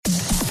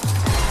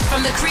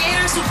From the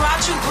creators who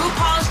brought you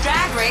RuPaul's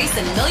Drag Race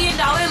and $1 Million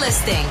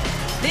Listing,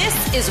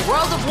 this is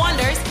World of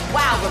Wonders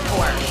Wow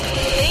Report.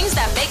 Things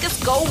that make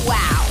us go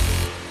wow.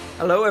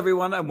 Hello,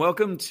 everyone, and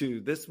welcome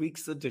to this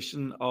week's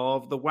edition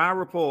of the Wow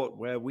Report,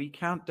 where we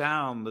count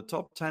down the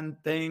top 10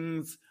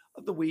 things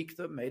of the week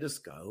that made us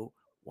go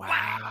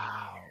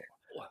wow.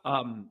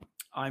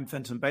 I'm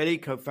Fenton Bailey,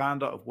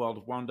 co-founder of World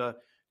of Wonder,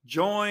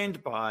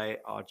 joined by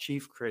our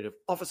Chief Creative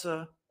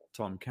Officer,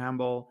 Tom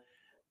Campbell,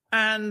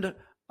 and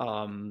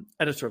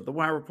editor of the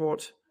Wow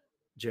Report,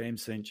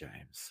 James St.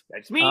 James.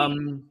 That's me.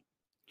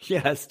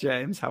 Yes,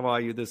 James, how are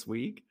you this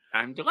week?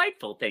 I'm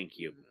delightful, thank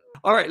you.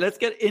 All right, let's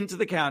get into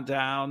the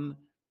countdown.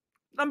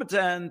 Number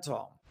 10,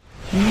 Tom.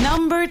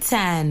 Number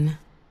 10.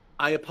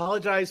 I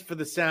apologize for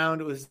the sound.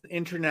 It was the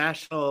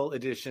international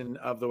edition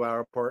of the Wow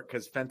Report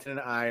because Fenton and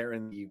I are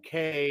in the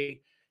UK.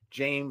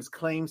 James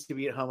claims to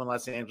be at home in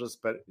Los Angeles,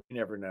 but you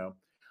never know.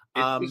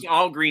 It's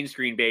all green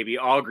screen, baby.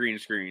 All green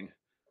screen.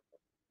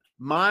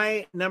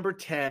 My number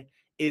 10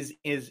 is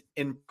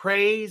in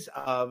praise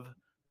of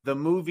the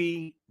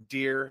movie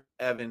Dear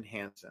Evan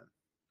Hansen.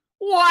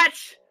 What?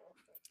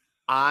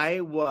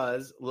 I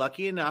was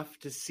lucky enough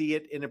to see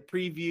it in a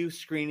preview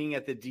screening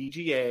at the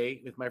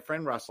DGA with my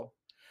friend Russell.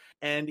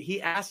 And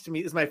he asked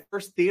me, this is my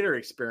first theater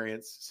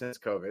experience since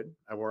COVID.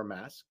 I wore a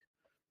mask.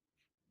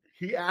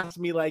 He asked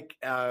me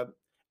at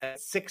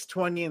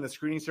 6:20 and the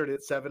screening started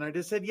at 7. I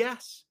just said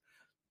yes.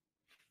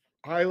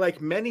 I, like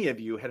many of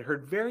you, had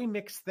heard very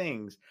mixed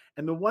things.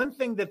 And the one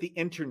thing that the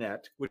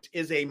internet, which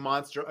is a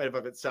monster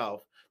of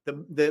itself,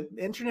 the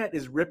internet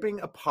is ripping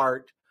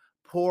apart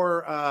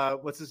poor,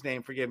 what's his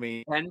name? Forgive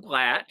me. Ben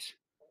Platt.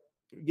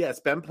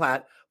 Yes, Ben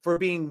Platt, for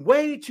being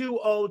way too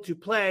old to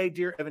play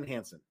Dear Evan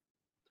Hansen.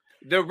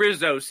 The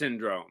Rizzo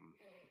syndrome.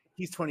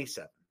 He's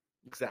 27.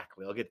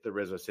 Exactly. I'll get to the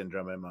Rizzo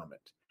syndrome in a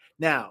moment.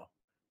 Now,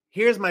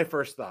 here's my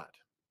first thought.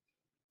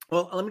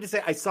 Well, let me just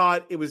say, I saw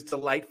it. It was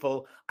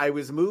delightful. I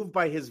was moved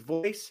by his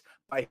voice,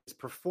 by his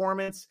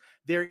performance.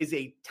 There is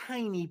a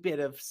tiny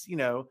bit of,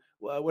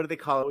 what do they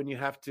call it when you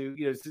have to,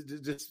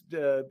 just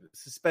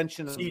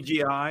suspension of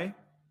CGI.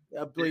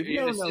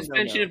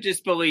 Suspension of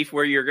disbelief,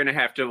 where you're going to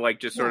have to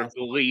sort of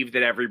believe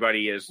that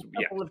everybody is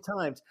a couple of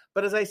times.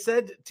 But as I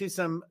said to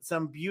some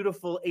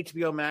beautiful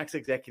HBO Max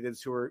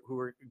executives who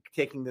are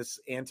taking this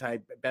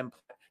anti-Ben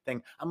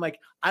thing, I'm like,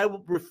 I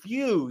will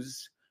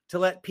refuse to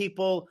let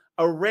people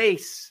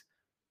erase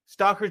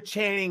Stockard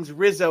Channing's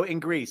Rizzo in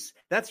Grease.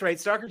 That's right.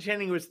 Stockard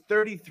Channing was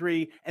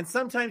 33, and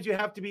sometimes you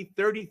have to be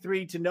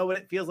 33 to know what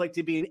it feels like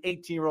to be an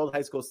 18-year-old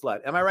high school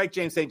slut. Am I right,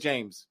 James St.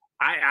 James?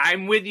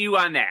 I'm with you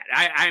on that.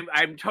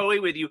 I'm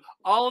totally with you.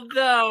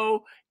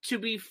 Although, to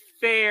be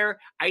fair,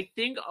 I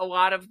think a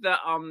lot of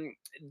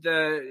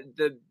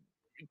the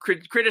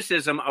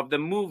criticism of the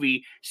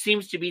movie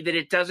seems to be that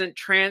it doesn't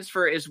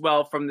transfer as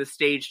well from the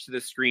stage to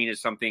the screen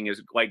as something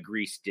as like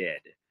Grease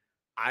did.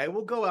 I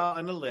will go out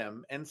on a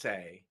limb and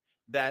say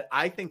that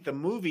I think the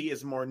movie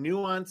is more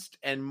nuanced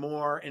and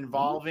more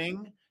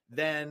involving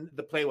than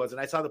the play was. And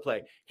I saw the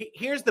play.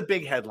 Here's the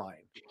big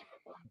headline.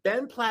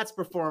 Ben Platt's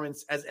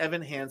performance as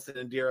Evan Hansen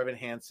in Dear Evan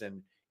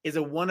Hansen is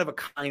a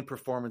one-of-a-kind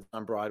performance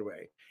on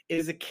Broadway. It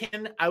is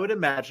akin, I would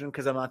imagine,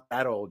 because I'm not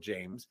that old,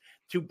 James,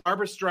 to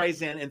Barbra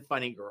Streisand in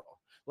Funny Girl.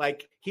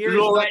 Like, here's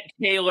Laurette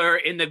Taylor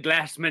in The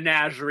Glass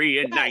Menagerie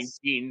in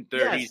 1930s.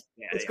 Yes.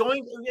 It's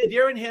going.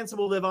 Dear Evan Hansen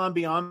will live on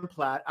beyond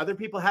Platt. Other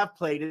people have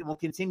played it and will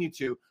continue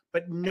to,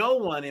 but no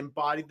one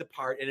embodied the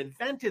part and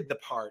invented the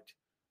part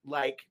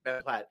like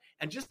Ben Platt.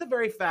 And just the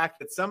very fact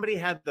that somebody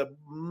had the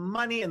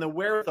money and the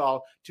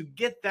wherewithal to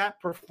get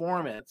that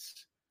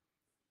performance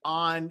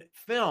on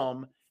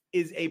film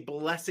is a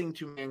blessing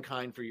to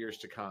mankind for years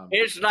to come.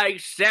 It's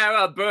like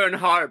Sarah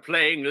Bernhardt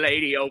playing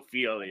Lady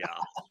Ophelia.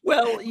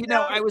 Well,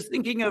 I was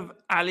thinking of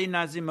Ali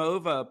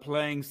Nazimova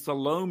playing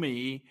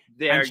Salome.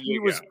 She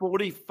was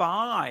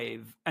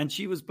 45, and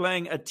she was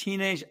playing a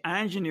teenage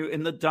ingenue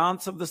in the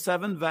Dance of the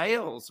Seven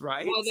Veils,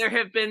 right? Well, there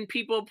have been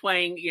people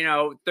playing,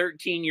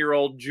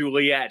 13-year-old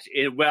Juliet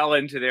well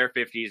into their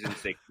 50s and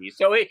 60s.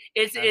 So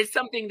it's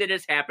something that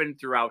has happened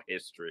throughout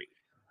history.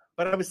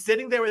 But I was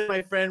sitting there with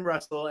my friend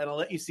Russell, and I'll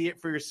let you see it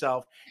for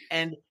yourself.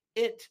 And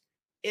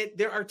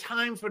there are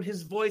times when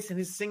his voice and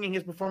his singing,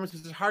 his performance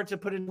is hard to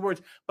put into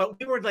words, but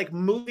we were like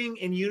moving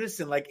in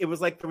unison. Like it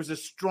was like there was a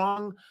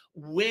strong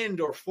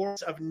wind or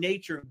force of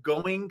nature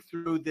going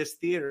through this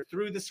theater,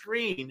 through the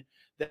screen,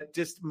 that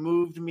just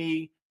moved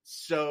me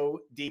so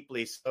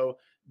deeply. So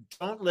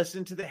don't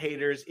listen to the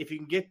haters. If you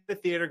can get to the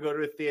theater, go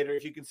to a theater.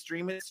 If you can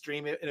stream it.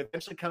 It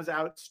eventually comes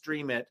out,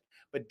 stream it.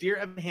 But Dear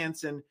Evan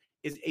Hansen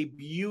is a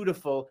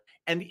beautiful,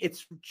 and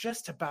it's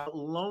just about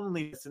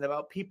loneliness and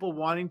about people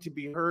wanting to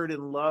be heard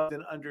and loved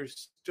and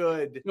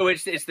understood. No,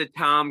 it's the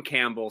Tom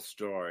Campbell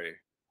story.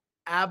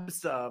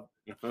 Absolutely.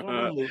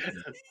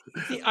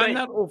 See, I'm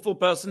that awful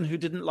person who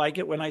didn't like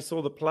it when I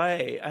saw the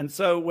play. And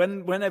so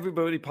when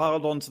everybody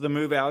piled onto the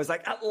movie, I was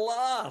like, at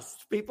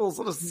last, people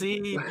sort of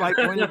see my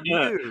point of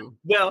view.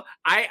 Well,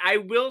 I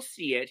will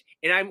see it,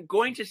 and I'm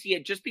going to see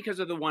it just because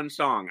of the one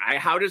song.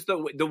 How does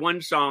the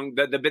one song,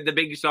 the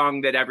big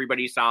song that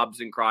everybody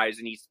sobs and cries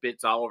and he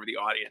spits all over the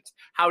audience,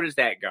 how does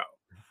that go?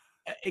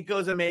 It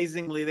goes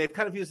amazingly. They've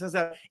kind of used this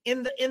out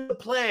in the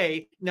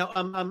play.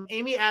 Now,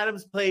 Amy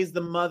Adams plays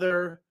the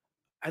mother.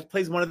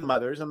 Plays one of the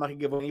mothers. I'm not gonna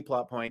give any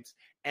plot points.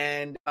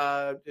 And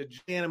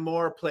Juliana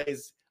Moore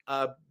plays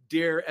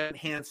Dear Evan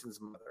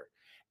Hansen's mother.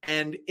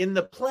 And in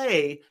the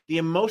play, the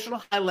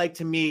emotional highlight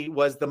to me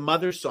was the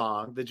mother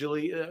song, the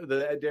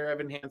Dear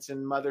Evan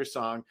Hansen mother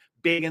song,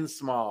 Big and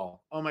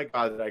Small. Oh my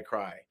God, did I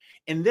cry?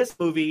 In this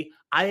movie,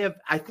 I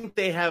think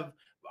they have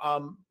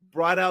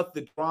brought out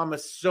the drama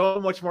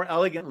so much more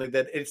elegantly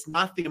that it's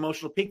not the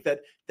emotional peak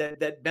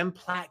that Ben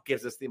Platt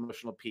gives us the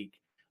emotional peak.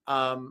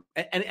 And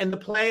the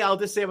play, I'll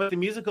just say about the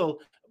musical,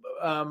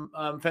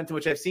 Fenton,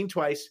 which I've seen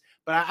twice,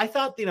 but I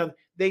thought,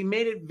 they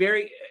made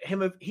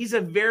it he's a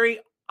very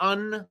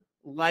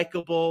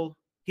unlikable,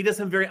 he does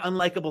some very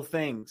unlikable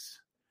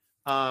things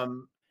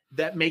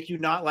that make you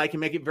not like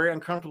and make it very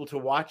uncomfortable to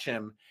watch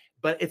him.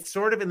 But it's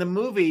sort of in the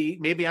movie,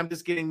 maybe I'm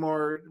just getting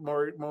more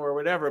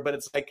whatever, but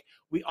it's like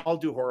we all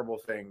do horrible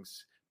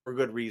things for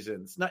good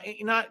reasons.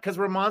 Not because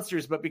we're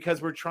monsters, but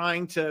because we're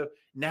trying to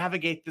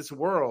navigate this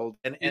world.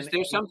 And is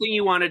there something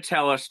you want to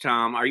tell us,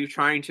 Tom? Are you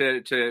trying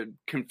to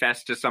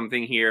confess to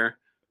something here?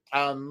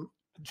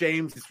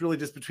 James, it's really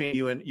just between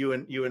you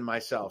and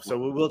myself. So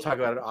we'll talk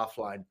about it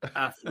offline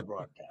after the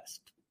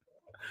broadcast.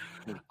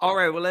 All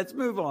right, well, let's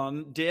move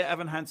on. Dear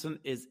Evan Hansen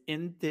is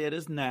in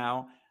theaters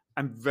now.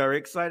 I'm very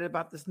excited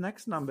about this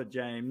next number,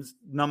 James.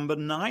 Number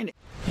 9.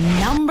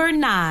 Number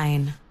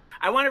 9.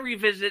 I want to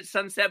revisit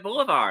Sunset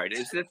Boulevard.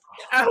 Is this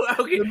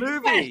okay? The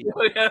movie,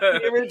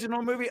 the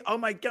original movie. Oh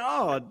my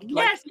God!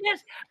 Yes.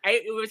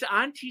 It was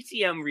on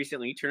TCM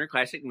recently, Turner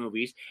Classic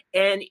Movies,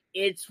 and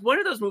it's one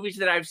of those movies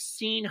that I've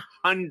seen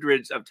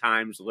hundreds of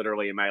times,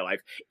 literally in my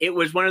life. It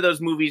was one of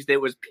those movies that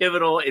was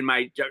pivotal in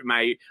my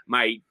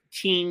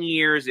teen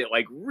years. It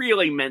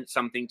really meant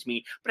something to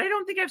me, but I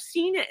don't think I've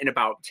seen it in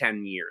about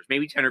 10 years,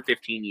 maybe 10 or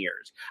 15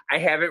 years. I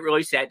haven't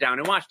really sat down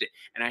and watched it.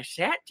 And I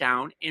sat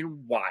down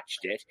and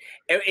watched it.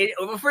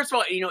 Well, first of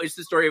all, it's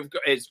the story of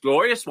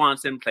Gloria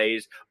Swanson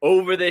plays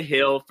over the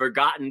hill,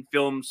 forgotten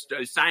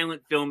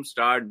silent film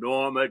star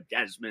Norma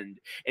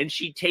Desmond. And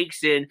she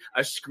takes in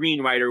a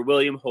screenwriter,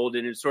 William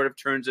Holden, and sort of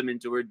turns him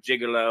into her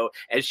gigolo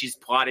as she's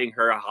plotting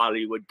her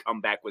Hollywood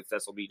comeback with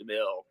Cecil B.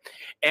 DeMille.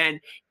 And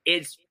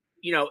it's,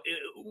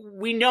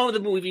 we know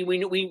the movie.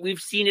 We've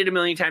seen it a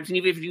million times, and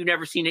even if you've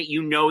never seen it,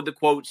 the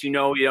quotes. It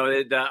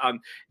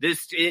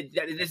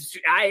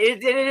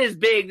is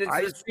big.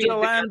 I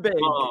still am big.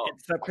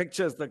 It's the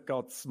pictures that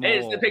got small.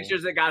 It's the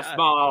pictures that got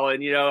small,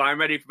 and I'm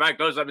ready for my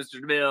close up,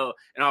 Mr. DeMille,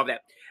 and all of that.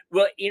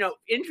 Well,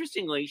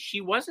 interestingly, she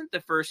wasn't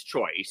the first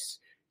choice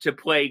to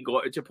play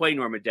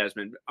Norma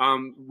Desmond.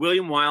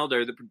 William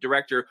Wilder, the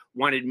director,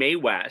 wanted Mae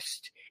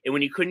West, and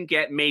when he couldn't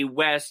get Mae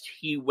West,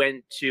 he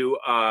went to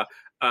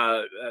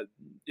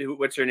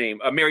what's her name?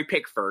 Mary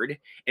Pickford,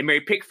 and Mary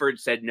Pickford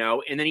said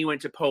no, and then he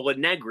went to Paula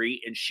Negri,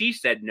 and she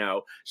said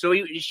no. So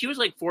she was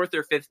like 4th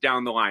or 5th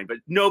down the line, but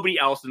nobody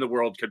else in the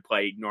world could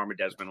play Norma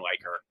Desmond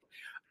like her.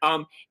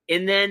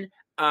 And then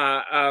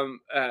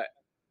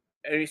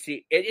let me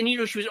see. And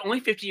she was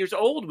only 50 years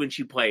old when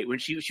she played. When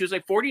she was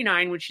like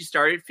 49 when she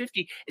started,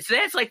 50. So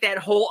that's like that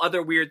whole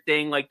other weird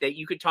thing, like that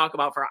you could talk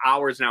about for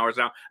hours and hours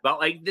now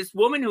about like this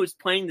woman who was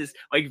playing this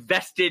like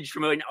vestige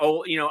from an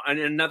old,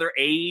 another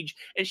age,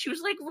 and she was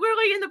like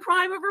really in the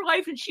prime of her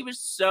life, and she was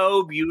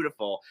so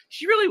beautiful.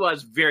 She really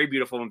was very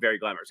beautiful and very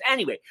glamorous.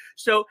 Anyway,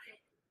 so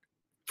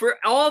for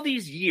all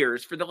these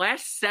years, for the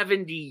last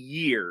 70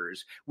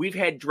 years, we've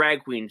had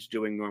drag queens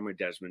doing Norma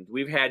Desmond.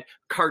 We've had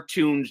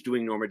cartoons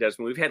doing Norma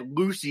Desmond. We've had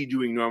Lucy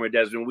doing Norma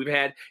Desmond. We've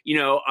had,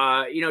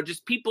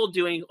 just people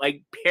doing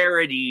like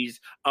parodies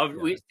of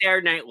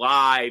Saturday Night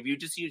Live. You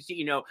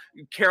see,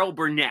 Carol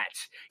Burnett,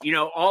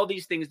 all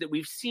these things that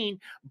we've seen.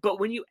 But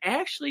when you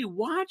actually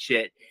watch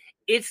it,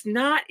 it's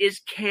not as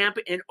camp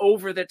and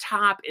over the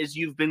top as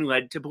you've been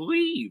led to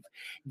believe.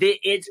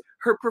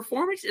 Her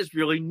performance is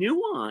really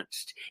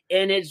nuanced,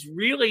 and it's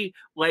really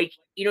like,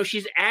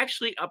 she's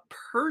actually a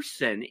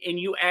person, and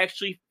you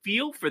actually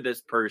feel for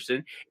this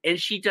person, and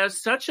she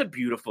does such a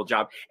beautiful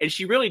job, and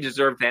she really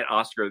deserved that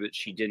Oscar that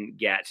she didn't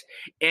get.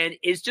 And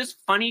it's just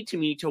funny to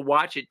me to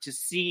watch it, to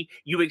see,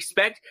 you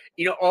expect,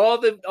 all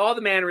the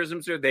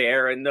mannerisms are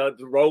there, and the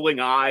rolling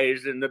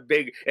eyes, and the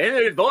big, and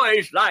the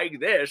voice like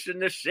this,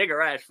 and the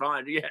cigarette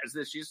fun, yes,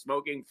 that she's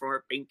smoking from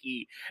her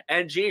pinky,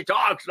 and she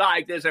talks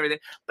like this, everything,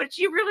 but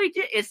she really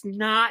did. It's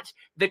not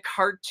the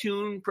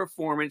cartoon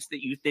performance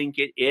that you think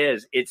it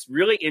is. It's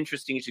really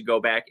interesting to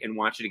go back and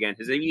watch it again.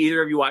 Has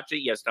either of you watched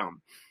it? Yes,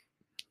 Tom.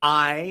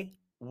 I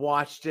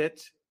watched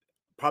it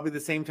probably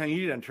the same time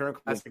you did on Turner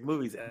Classic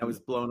Movies, and I was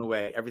blown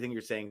away. Everything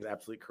you're saying is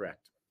absolutely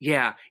correct.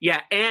 Yeah,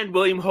 and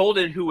William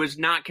Holden, who was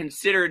not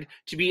considered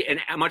to be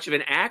much of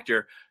an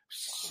actor,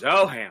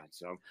 so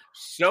handsome,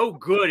 so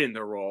good in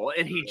the role,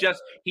 and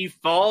he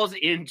falls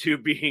into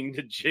being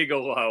the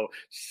gigolo.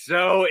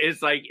 So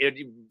it's like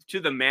to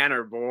the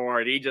manor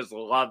born. He just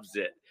loves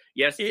it.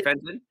 Yes,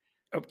 Fenton?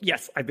 Oh,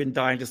 yes, I've been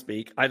dying to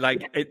speak. I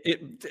like it.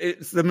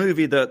 It's the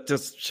movie that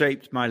just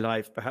shaped my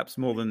life, perhaps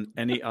more than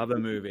any other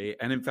movie,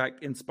 and in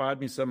fact,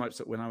 inspired me so much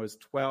that when I was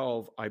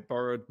 12, I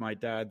borrowed my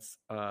dad's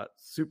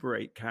Super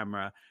 8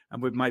 camera,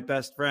 and with my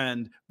best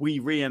friend, we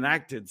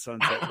reenacted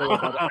Sunset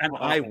Boulevard, and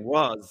I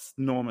was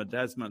Norma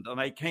Desmond,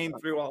 and I came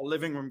through our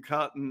living room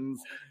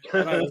curtains,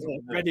 and I was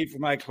ready for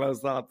my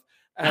close up,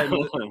 and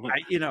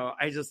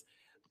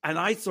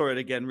I saw it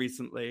again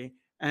recently,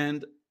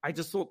 and I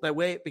just thought the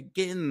way it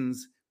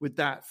begins with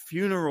that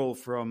funeral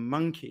from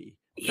Monkey,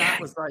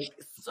 that was like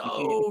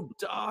so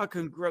dark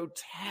and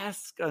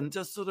grotesque and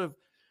just sort of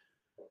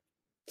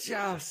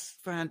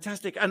just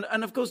fantastic. And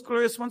of course,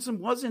 Gloria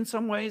Swanson was in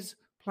some ways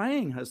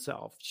playing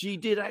herself. She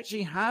did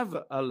actually have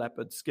a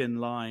leopard skin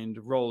lined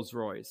Rolls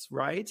Royce,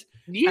 right?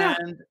 Yeah.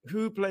 And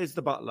who plays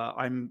the butler?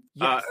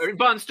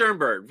 Von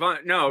Sternberg. Von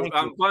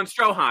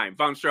Stroheim.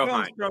 Von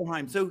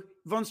Stroheim. So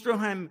Von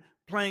Stroheim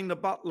playing the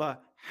butler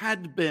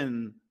had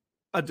been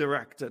a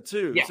director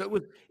too, so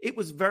it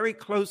was very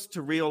close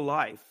to real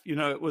life.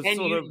 It was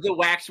the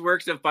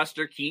waxworks of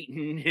Buster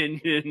Keaton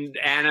and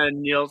Anna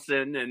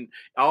Nielsen and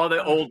all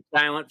the old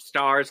silent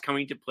stars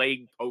coming to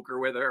play poker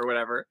with her or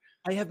whatever.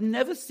 I have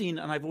never seen,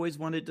 and I've always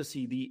wanted to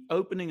see, the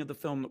opening of the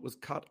film that was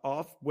cut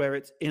off, where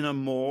it's in a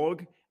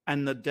morgue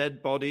and the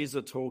dead bodies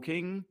are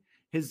talking.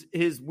 His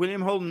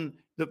William Holden,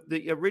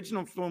 the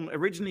original film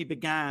originally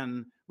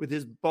began with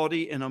his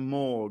body in a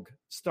morgue,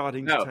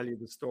 starting to tell you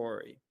the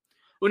story.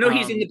 Well, no,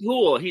 he's in the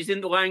pool. He's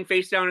lying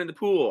face down in the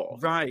pool.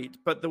 Right,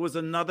 but there was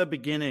another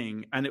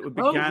beginning, and it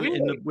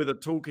began with a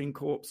talking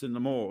corpse in the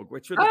morgue,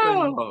 which would have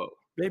been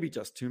maybe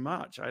just too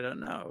much. I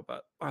don't know,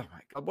 but oh my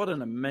God, what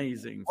an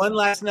amazing One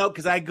last note,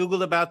 because I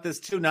Googled about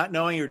this too, not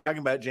knowing you were talking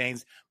about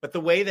James, but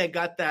the way they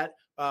got that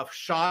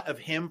shot of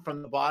him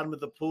from the bottom of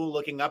the pool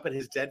looking up at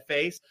his dead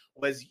face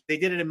was they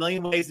did it a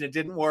million ways and it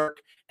didn't work,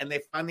 and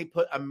they finally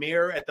put a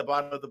mirror at the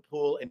bottom of the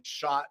pool and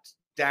shot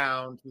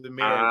down to the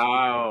mirror.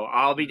 Oh,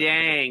 I'll be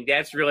dang.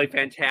 That's really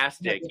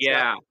fantastic.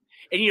 Yeah.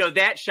 And,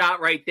 that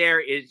shot right there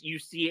is, you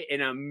see it in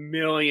a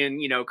million,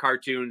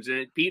 cartoons,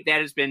 and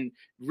that has been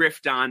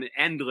riffed on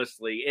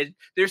endlessly.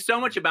 There's so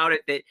much about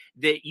it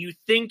that you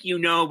think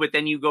but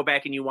then you go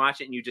back and you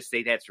watch it and you just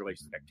say, that's really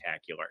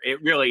spectacular.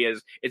 It really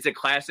is. It's a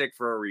classic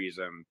for a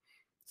reason.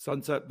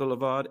 Sunset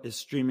Boulevard is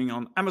streaming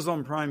on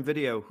Amazon Prime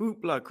Video,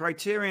 Hoopla,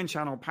 Criterion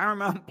Channel,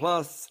 Paramount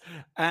Plus,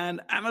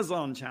 and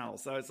Amazon Channel.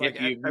 So it's like,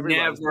 if you've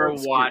never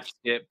watched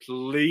it,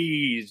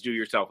 please do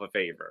yourself a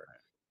favor.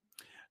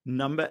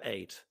 Number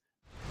 8.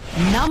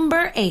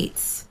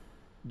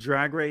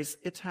 Drag Race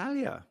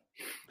Italia.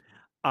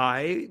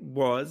 I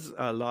was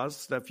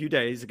a few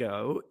days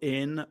ago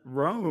in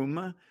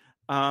Rome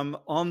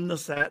on the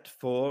set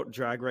for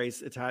Drag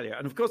Race Italia.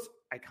 And of course,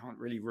 I can't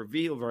really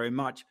reveal very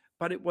much,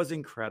 but it was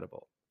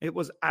incredible. It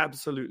was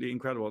absolutely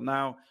incredible.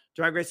 Now,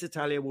 Drag Race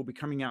Italia will be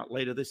coming out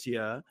later this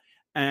year,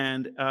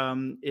 and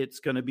it's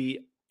going to be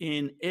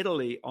in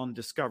Italy on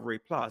Discovery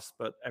Plus,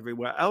 but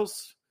everywhere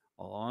else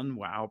on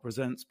Wow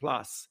Presents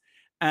Plus.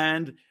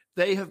 And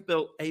they have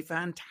built a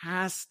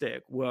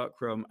fantastic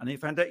workroom, and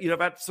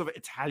that sort of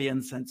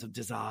Italian sense of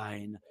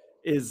design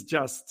is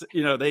just,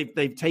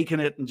 they've taken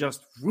it and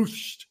just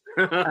whooshed.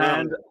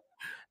 and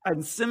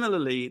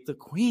similarly, the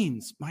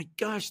queens, my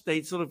gosh,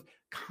 they sort of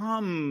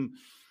come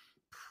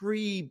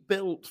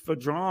pre-built for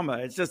drama.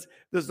 It's just,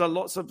 there's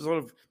lots of sort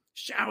of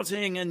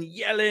shouting and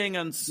yelling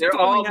and they're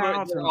all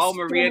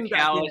Maria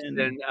Callas and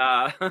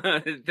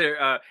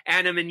they're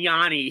Anna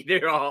Mignani.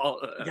 They're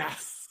all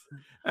yes.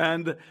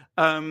 And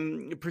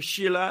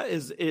Priscilla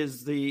is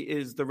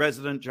the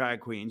resident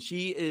drag queen.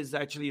 She is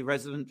actually a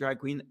resident drag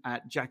queen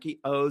at Jackie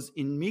O's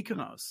in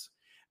Mykonos,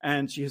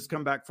 and she has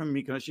come back from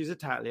Mykonos. She's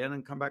Italian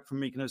and come back from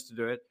Mykonos to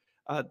do it.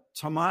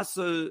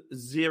 Tommaso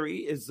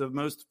Ziri is the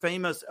most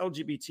famous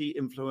LGBT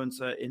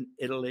influencer in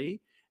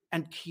Italy.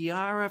 And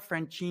Chiara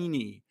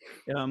Francini,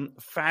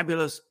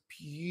 fabulous,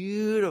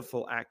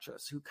 beautiful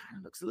actress who kind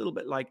of looks a little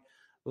bit like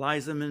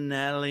Liza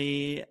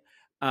Minnelli.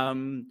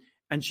 And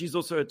she's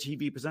also a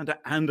TV presenter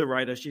and a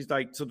writer. She's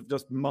like sort of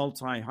just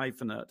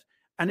multi-hyphenate.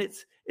 And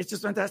it's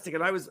just fantastic.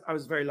 And I was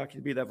very lucky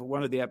to be there for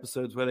one of the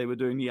episodes where they were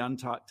doing the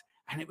Untucked.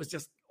 And it was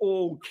just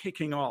all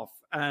kicking off.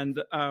 And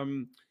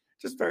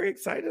just very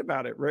excited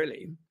about it,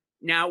 really.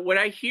 Now, what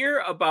I hear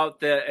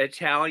about the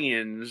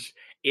Italians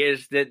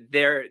is that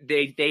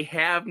they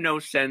have no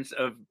sense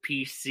of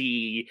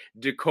PC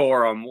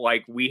decorum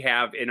like we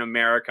have in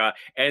America,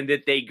 and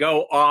that they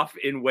go off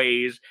in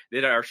ways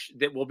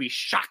that will be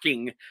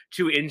shocking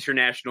to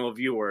international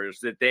viewers,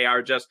 that they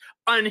are just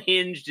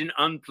unhinged and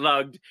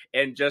unplugged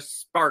and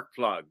just spark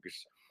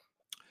plugs.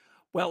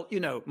 Well,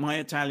 my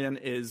Italian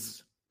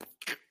is...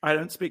 I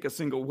don't speak a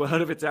single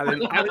word of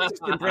Italian. I was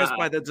just impressed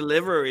by the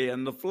delivery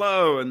and the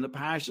flow and the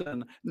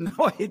passion. No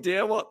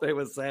idea what they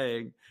were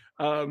saying.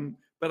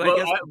 But Well, I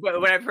guess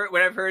but what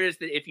I've heard is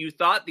that if you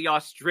thought the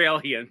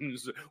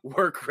Australians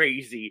were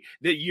crazy,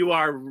 that you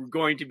are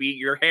going to be,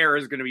 your hair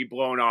is going to be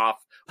blown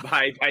off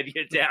by the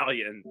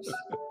Italians.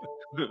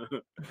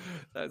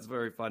 that's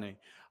very funny.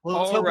 Well,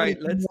 All right,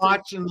 let's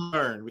watch and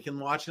learn. We can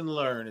watch and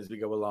learn as we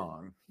go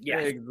along.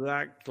 Yes.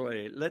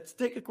 Exactly. Let's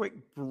take a quick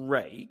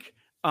break.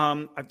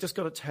 I've just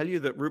got to tell you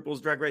that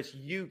RuPaul's Drag Race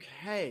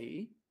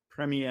UK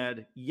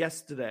premiered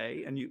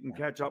yesterday, and you can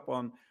catch up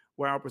on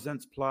Wow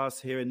Presents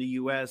Plus here in the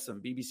US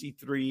and BBC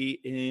Three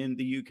in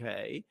the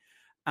UK.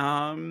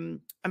 And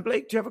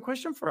Blake, do you have a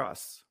question for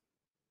us?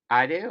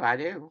 I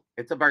do.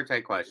 It's a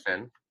birthday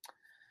question.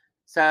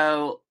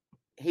 So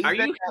Are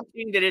you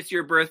thinking that it's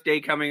your birthday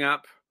coming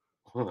up?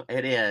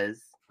 It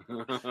is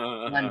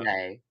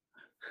Monday.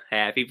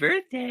 Happy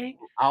birthday.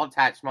 I'll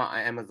attach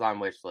my Amazon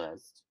wish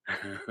list.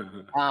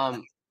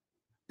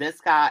 This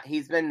guy,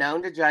 he's been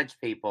known to judge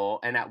people,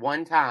 and at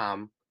one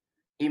time,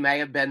 he may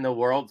have been the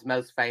world's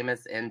most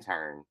famous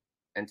intern.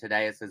 And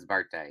today is his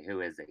birthday.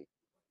 Who is he?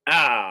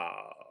 Oh.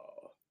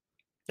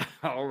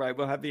 All right,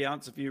 we'll have the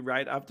answer for you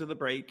right after the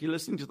break. You're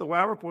listening to the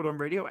Wow Report on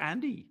Radio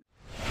Andy.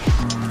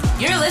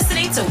 You're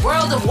listening to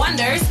World of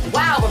Wonders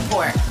Wow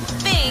Report.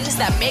 Things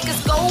that make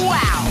us go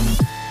wow.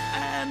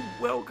 And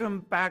welcome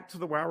back to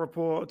the Wow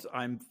Report.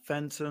 I'm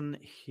Fenton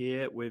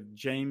here with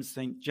James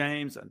St.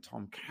 James and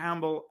Tom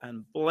Campbell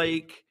and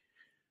Blake.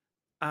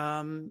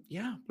 Blake,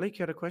 you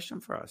had a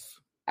question for us.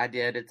 I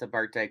did. It's a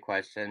birthday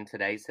question.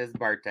 Today's his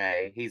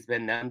birthday. He's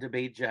been known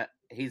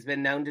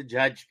to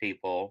judge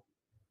people,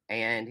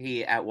 and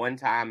he at one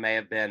time may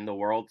have been the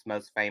world's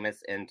most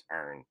famous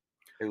intern.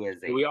 Who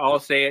is he? Do we all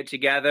say it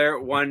together?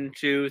 1,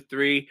 2,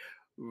 3.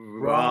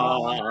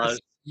 Ross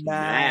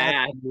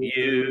Matthews.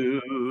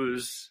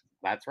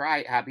 That's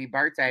right. Happy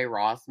birthday,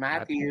 Ross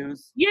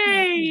Matthews.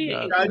 Yay!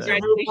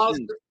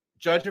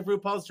 Judge of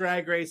RuPaul's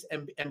Drag Race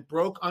and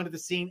broke onto the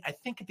scene, I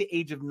think, at the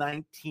age of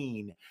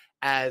 19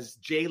 as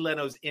Jay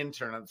Leno's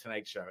intern on The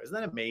Tonight Show. Isn't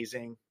that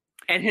amazing?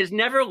 And has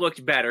never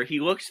looked better. He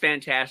looks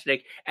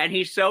fantastic, and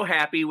he's so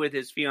happy with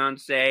his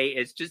fiance.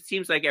 It just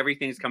seems like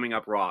everything's coming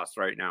up Ross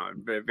right now.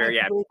 I'm very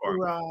happy for him.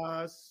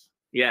 Ross.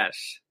 Yes.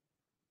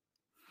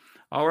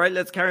 All right,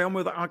 let's carry on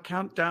with our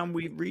countdown.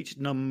 We've reached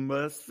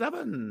number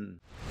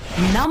 7.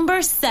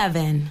 Number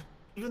 7.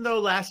 Even though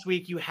last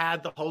week you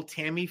had the whole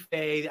Tammy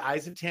Faye, the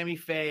Eyes of Tammy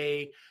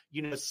Faye,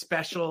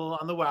 special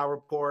on the Wow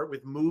Report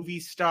with movie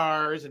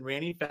stars and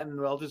Randy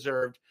Fenton, well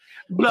deserved.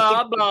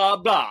 Blah, blah,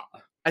 blah.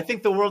 I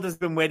think the world has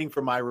been waiting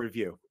for my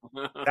review.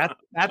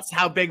 That's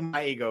how big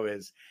my ego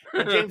is.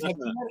 James,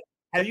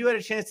 have you had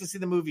a chance to see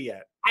the movie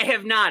yet? I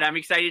have not. I'm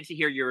excited to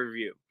hear your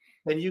review.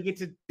 Then you get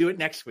to do it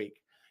next week.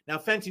 Now,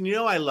 Fenton,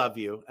 I love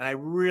you, and I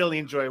really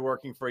enjoy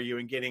working for you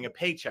and getting a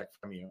paycheck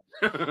from you.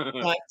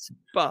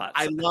 But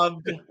I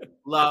loved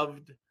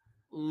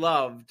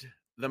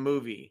the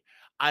movie.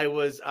 I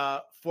was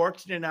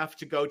fortunate enough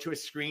to go to a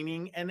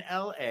screening in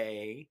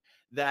LA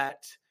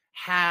that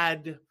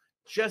had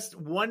just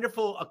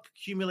wonderful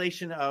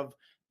accumulation of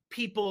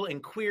people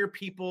and queer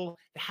people.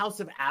 The House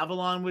of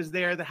Avalon was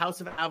there. The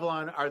House of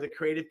Avalon are the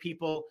creative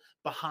people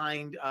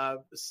behind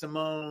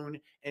Simone,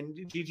 and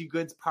Gigi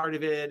Good's part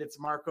of it. It's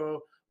Marco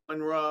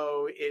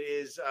Monroe. It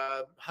is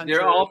Hunter.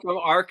 They're all from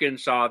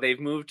Arkansas. They've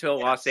moved to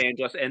Los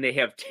Angeles, and they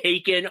have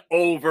taken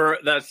over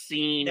the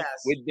scene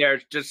with their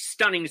just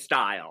stunning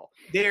style.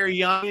 They're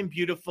young and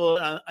beautiful,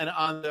 and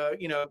on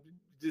the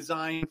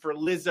design for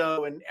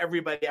Lizzo and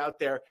everybody out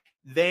there.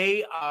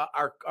 They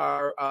are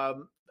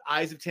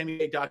Eyes of Tammy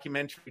Faye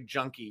documentary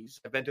junkies.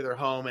 I've been to their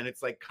home, and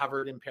it's like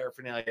covered in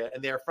paraphernalia.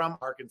 And they're from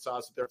Arkansas,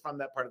 so they're from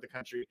that part of the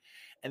country,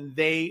 and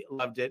they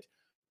loved it.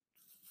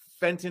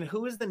 Fenton,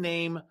 who is the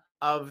name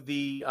of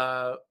the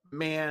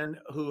man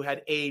who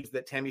had AIDS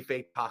that Tammy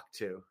Faye talked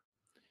to?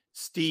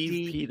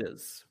 Steve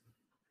Peters.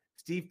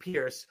 Steve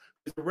Pierce,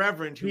 the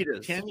Reverend who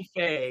Tammy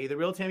Faye, the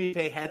real Tammy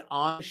Faye, had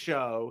on the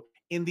show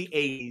in the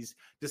 80s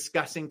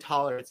discussing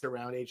tolerance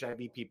around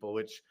HIV people,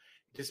 which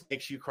just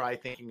makes you cry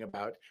thinking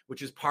about,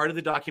 which is part of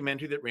the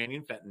documentary that Randy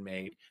and Fenton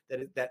made.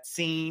 That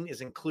scene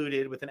is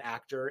included with an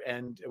actor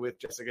and with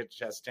Jessica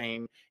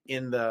Chastain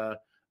in the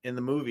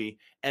movie,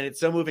 and it's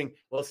so moving.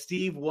 Well,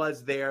 Steve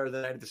was there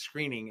the night of the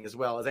screening, as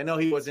well as I know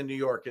he was in New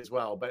York as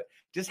well. But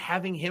just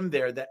having him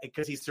there, that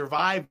because he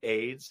survived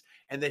AIDS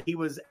and that he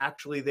was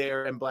actually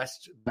there and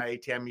blessed by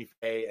Tammy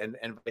Faye and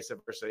vice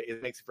versa,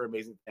 it makes it for an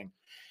amazing thing.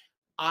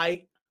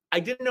 I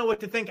didn't know what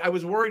to think. I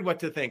was worried what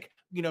to think.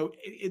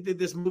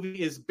 This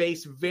movie is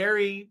based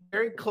very,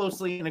 very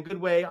closely in a good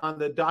way on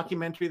the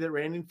documentary that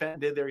Randy and Fenton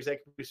did, their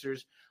executive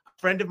producers. A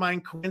friend of mine,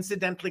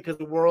 coincidentally, because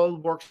the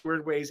world works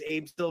weird ways,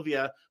 Abe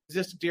Sylvia, was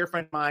just a dear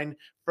friend of mine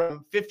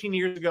from 15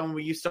 years ago when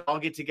we used to all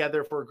get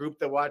together for a group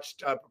that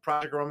watched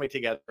Project Runway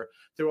together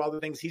through all the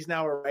things. He's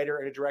now a writer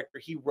and a director.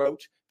 He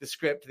wrote the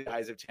script, The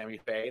Eyes of Tammy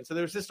Faye. And so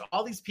there's just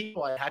all these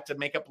people I had to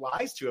make up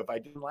lies to if I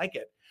didn't like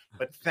it.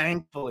 But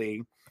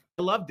thankfully,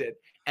 I loved it.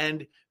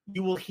 And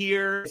you will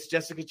hear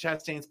Jessica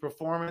Chastain's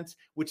performance,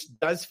 which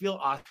does feel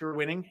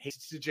Oscar-winning.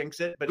 Hates to jinx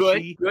it, but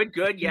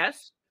good.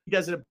 Yes, she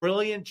does a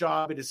brilliant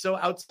job. It is so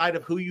outside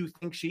of who you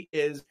think she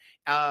is.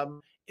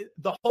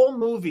 the whole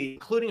movie,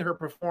 including her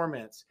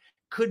performance,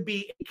 could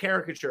be a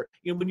caricature.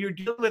 When you're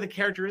dealing with a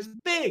character as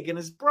big and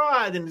as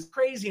broad and as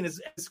crazy and as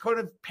kind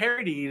of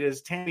parodied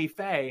as Tammy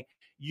Faye,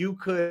 you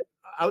could,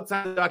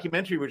 outside the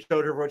documentary, which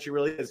showed her what she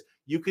really is,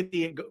 you could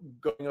see it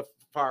going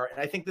far. And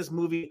I think this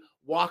movie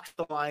walks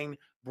the line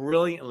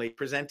brilliantly,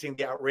 presenting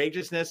the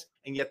outrageousness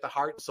and yet the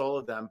heart and soul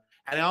of them.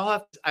 And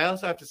I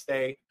also have to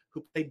say,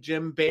 who played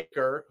Jim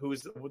Baker,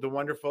 who's the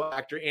wonderful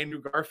actor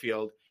Andrew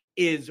Garfield,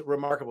 is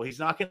remarkable. He's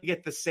not going to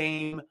get the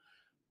same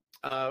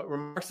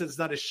remarks that it's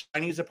not as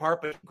shiny as a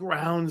part, but he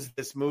grounds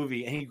this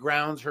movie, and he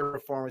grounds her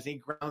performance, and he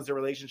grounds the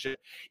relationship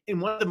in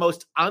one of the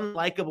most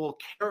unlikable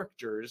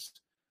characters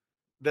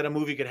that a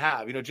movie could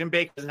have. Jim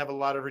Baker doesn't have a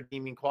lot of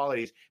redeeming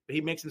qualities, but he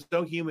makes him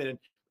so human. And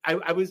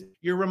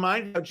you're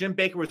reminded how Jim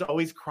Baker was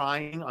always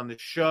crying on the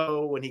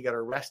show when he got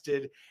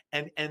arrested,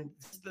 and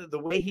the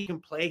way he can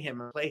play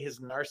him and play his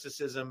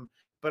narcissism,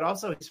 but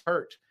also his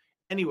hurt.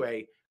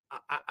 Anyway,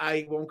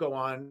 I won't go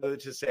on other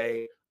to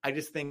say, I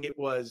just think it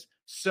was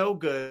so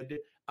good.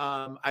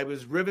 I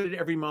was riveted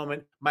every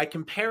moment. My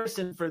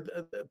comparison for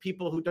the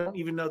people who don't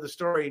even know the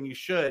story, and you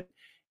should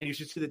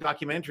see the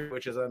documentary,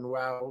 which is on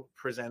Wow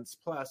Presents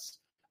Plus,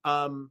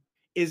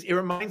 is it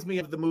reminds me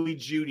of the movie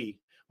Judy,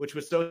 which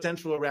was so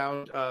central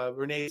around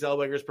Renee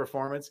Zellweger's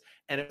performance,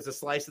 and it was a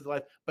slice of the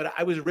life. But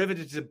I was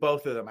riveted to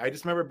both of them. I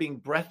just remember being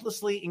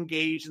breathlessly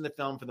engaged in the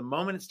film from the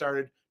moment it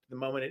started to the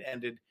moment it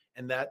ended.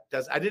 And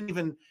I didn't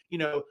even,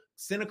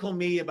 cynical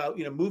me about,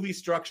 movie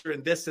structure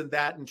and this and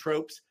that and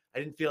tropes. I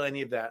didn't feel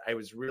any of that. I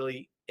was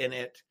really in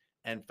it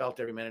and felt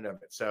every minute of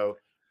it. So,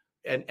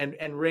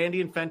 and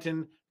Randy and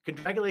Fenton,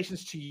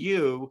 congratulations to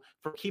you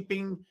for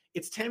keeping,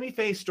 it's Tammy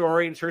Faye's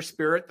story, it's her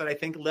spirit that I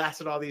think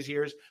lasted all these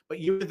years, but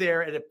you were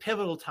there at a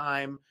pivotal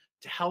time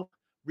to help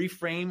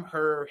reframe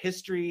her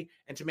history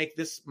and to make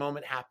this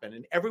moment happen.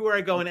 And everywhere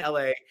I go in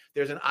LA,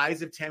 there's an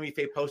Eyes of Tammy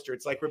Faye poster.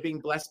 It's like we're being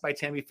blessed by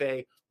Tammy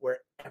Faye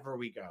wherever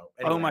we go.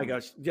 Anyway. Oh my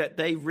gosh. Yeah,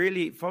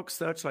 Fox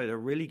Searchlight are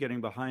really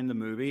getting behind the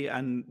movie,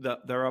 and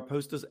there are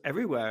posters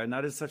everywhere. And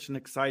that is such an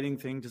exciting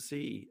thing to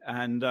see.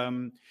 And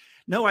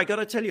no, I got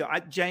to tell you,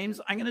 James,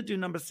 I'm going to do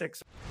number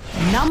 6.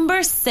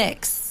 Number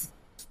 6.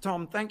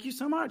 Tom, thank you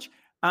so much.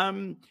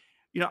 I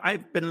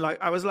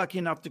was lucky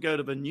enough to go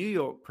to the New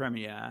York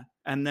premiere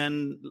and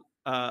then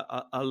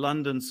a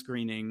London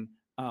screening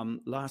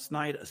last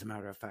night, as a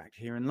matter of fact,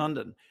 here in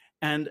London.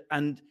 And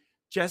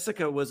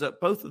Jessica was at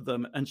both of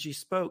them, and she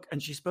spoke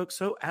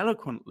so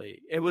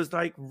eloquently. It was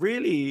like,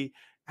 really,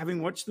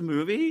 having watched the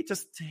movie,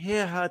 just to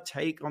hear her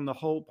take on the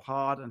whole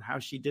part and how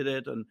she did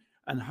it, and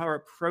her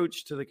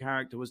approach to the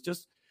character was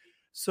just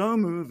so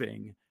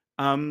moving.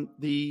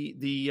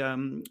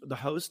 The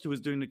host who was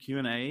doing the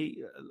Q&A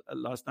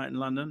last night in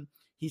London,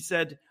 he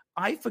said,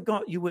 "I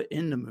forgot you were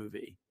in the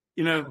movie."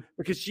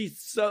 Because she's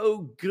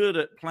so good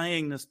at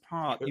playing this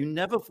part. You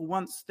never for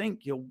once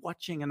think you're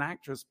watching an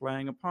actress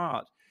playing a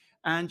part.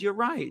 And you're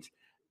right.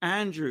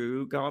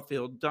 Andrew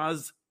Garfield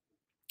does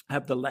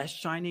have the less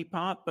shiny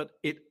part, but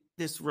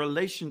this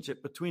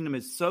relationship between them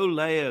is so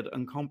layered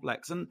and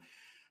complex. And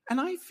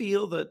I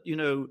feel that,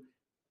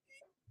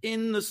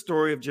 in the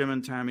story of Jim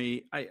and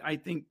Tammy, I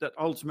think that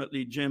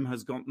ultimately Jim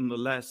has gotten the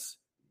less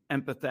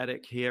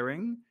empathetic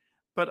hearing.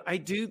 But I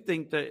do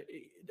think that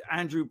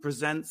Andrew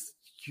presents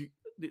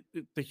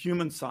the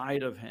human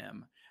side of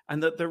him,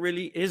 and that there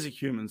really is a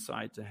human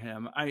side to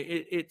him.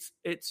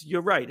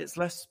 You're right. It's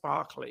less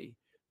sparkly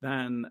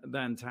than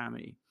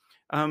Tammy.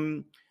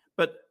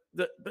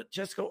 But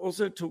Jessica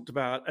also talked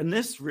about, and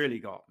this really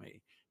got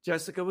me.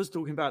 Jessica was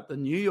talking about the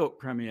New York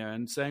premiere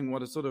and saying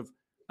what a sort of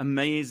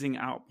amazing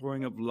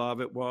outpouring of love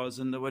it was.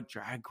 And there were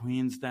drag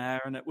queens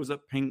there, and it was a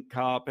pink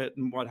carpet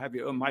and what have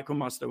you. And Michael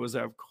Muster was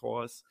there, of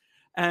course,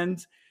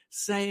 and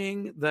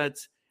saying that,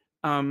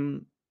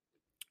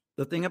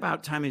 the thing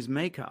about Tammy's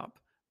makeup,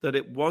 that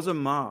it was a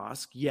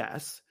mask,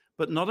 yes,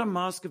 but not a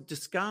mask of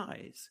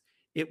disguise.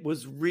 It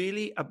was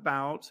really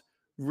about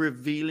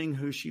revealing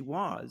who she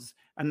was.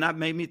 And that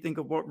made me think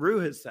of what Rue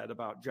has said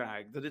about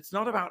drag, that it's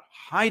not about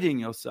hiding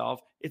yourself,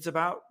 it's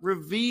about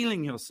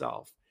revealing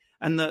yourself.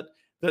 And that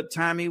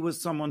Tammy was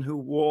someone who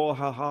wore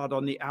her heart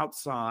on the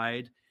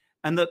outside,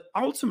 and that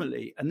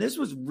ultimately, and this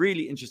was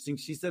really interesting,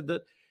 she said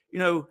that,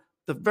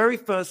 the very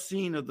first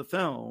scene of the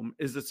film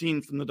is the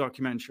scene from the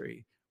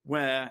documentary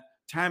where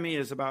Tammy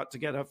is about to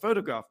get her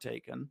photograph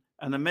taken,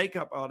 and the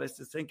makeup artist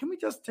is saying, "Can we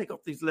just take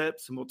off these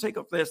lips, and we'll take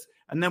off this,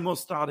 and then we'll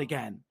start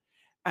again."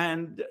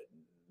 And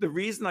the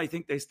reason I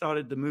think they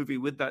started the movie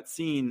with that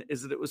scene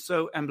is that it was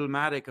so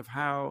emblematic of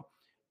how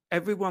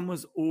everyone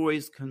was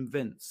always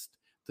convinced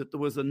that there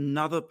was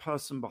another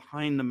person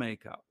behind the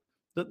makeup,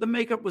 that the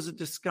makeup was a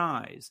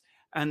disguise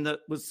and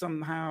that was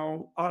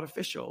somehow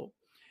artificial.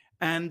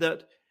 And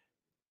that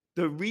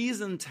the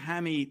reason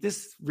Tammy,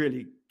 this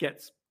really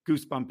gets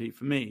goosebumpy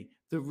for me,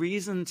 the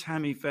reason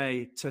Tammy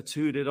Faye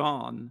tattooed it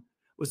on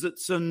was that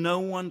so no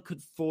one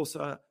could force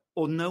her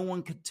or no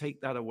one could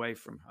take that away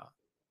from her.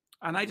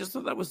 And I just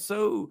thought that was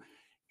so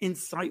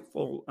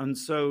insightful and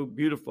so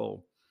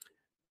beautiful.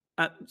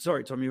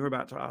 Sorry, Tom, you were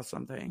about to ask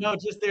something. No,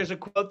 just there's a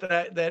quote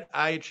that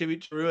I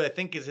attribute to Rue. I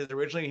think is his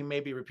originally. He may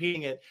be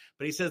repeating it,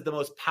 but he says the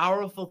most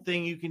powerful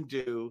thing you can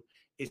do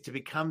is to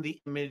become the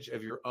image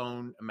of your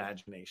own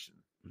imagination,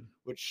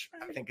 which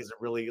I think is a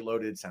really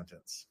loaded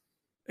sentence.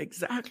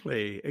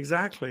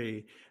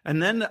 Exactly.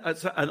 And then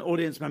an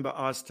audience member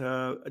asked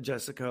her,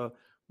 Jessica,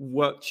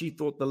 what she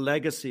thought the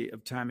legacy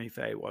of Tammy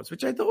Faye was,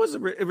 which I thought was a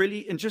really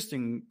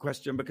interesting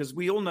question, because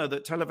we all know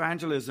that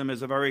televangelism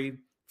is a very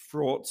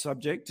fraught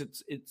subject.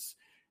 It's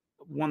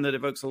one that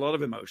evokes a lot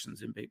of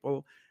emotions in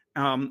people,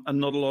 and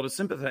not a lot of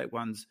sympathetic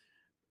ones.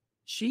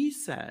 She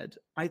said,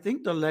 I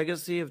think the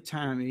legacy of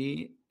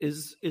Tammy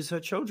is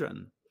her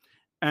children.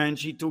 And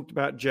she talked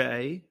about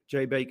Jay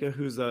Baker,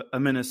 who's a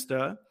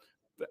minister,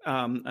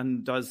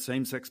 and does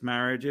same-sex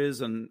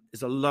marriages and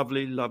is a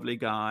lovely, lovely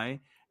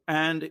guy.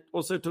 And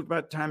also talked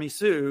about Tammy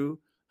Sue,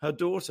 her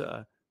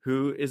daughter,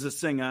 who is a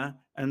singer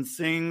and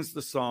sings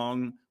the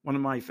song, one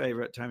of my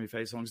favorite Tammy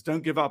Faye songs,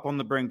 Don't Give Up on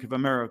the Brink of a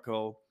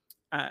Miracle,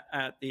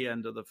 at the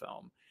end of the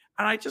film.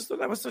 And I just thought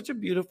that was such a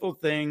beautiful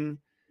thing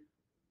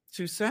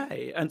to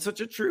say, and such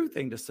a true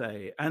thing to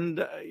say. And,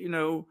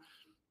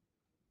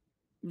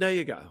 there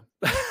you go.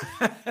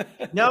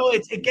 No,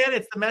 it's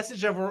the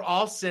message of we're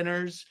all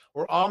sinners.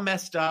 We're all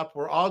messed up.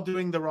 We're all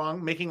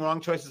making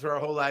wrong choices for our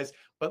whole lives.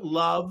 But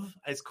love,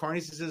 as corny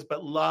says,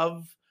 but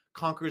love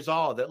conquers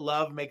all, that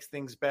love makes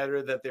things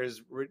better, that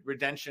there's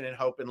redemption and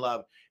hope in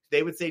love.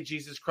 They would say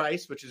Jesus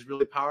Christ, which is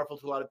really powerful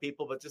to a lot of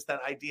people, but just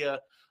that idea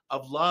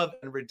of love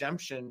and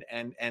redemption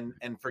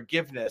and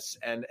forgiveness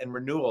and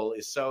renewal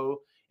is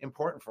so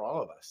important for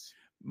all of us.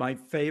 My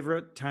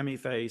favorite Tammy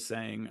Faye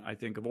saying, I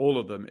think, of all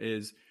of them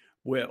is,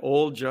 we're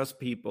all just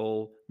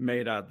people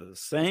made out of the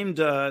same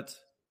dirt,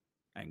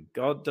 and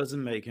God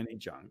doesn't make any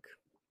junk.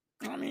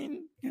 I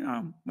mean,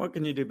 what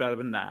can you do better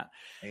than that?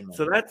 Amen.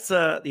 So that's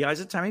The Eyes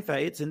of Tammy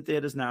Faye. It's in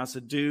theaters now, so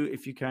do,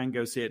 if you can,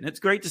 go see it. And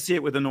it's great to see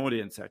it with an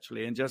audience,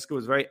 actually. And Jessica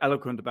was very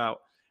eloquent about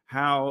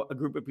how a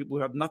group of people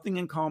who have nothing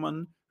in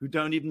common, who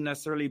don't even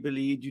necessarily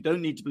believe, you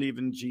don't need to believe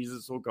in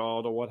Jesus or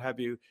God or what have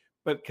you,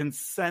 but can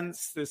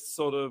sense this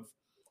sort of,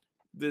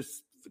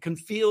 can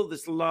feel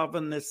this love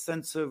and this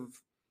sense of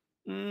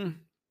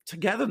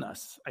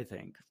togetherness, I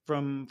think,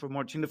 from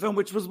watching the film,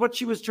 which was what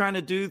she was trying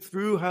to do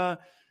through her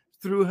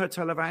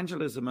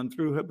televangelism and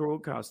through her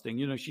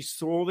broadcasting. She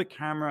saw the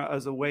camera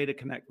as a way to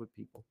connect with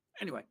people.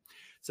 Anyway,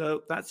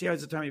 so that's The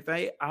Eyes of Tammy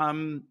Faye.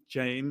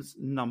 James,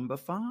 number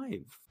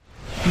 5.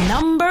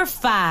 Number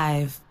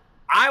 5.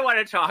 I want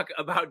to talk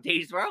about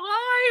Days of Our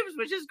Lives,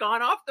 which has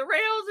gone off the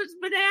rails. It's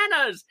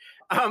bananas.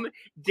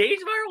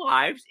 Days of Our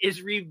Lives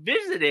is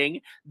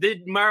revisiting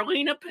the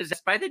Marlena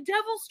Possessed by the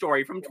Devil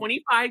story from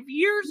 25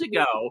 years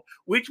ago,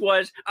 which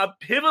was a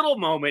pivotal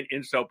moment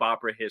in soap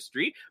opera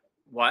history.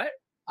 What?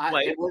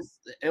 It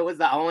was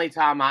the only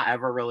time I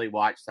ever really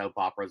watched soap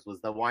operas,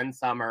 was the one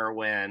summer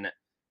when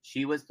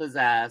she was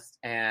possessed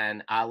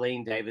and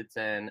Eileen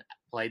Davidson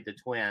played the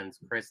twins,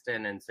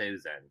 Kristen and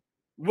Susan.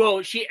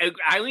 Well,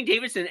 Eileen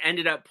Davidson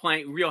ended up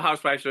playing Real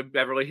Housewives of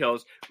Beverly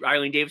Hills.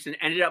 Eileen Davidson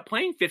ended up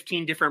playing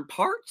 15 different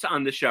parts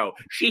on the show.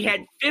 She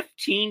had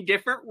 15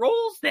 different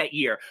roles that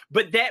year.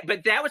 But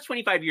that was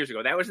 25 years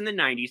ago. That was in the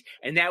 90s.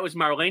 And that was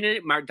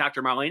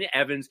Dr. Marlena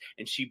Evans.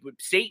 And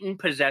Satan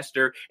possessed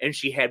her. And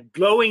she had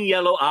glowing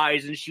yellow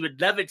eyes. And she would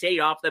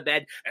levitate off the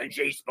bed. And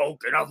she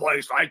spoke in a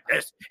voice like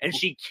this. And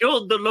she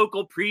killed the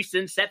local priest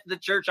and set the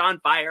church on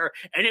fire.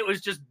 And it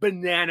was just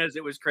bananas.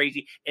 It was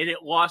crazy. And it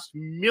lost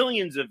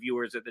millions of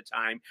viewers at the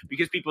time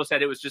because people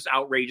said it was just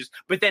outrageous,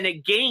 but then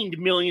it gained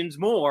millions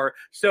more.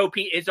 So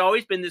it's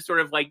always been this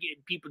sort of like,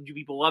 people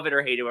love it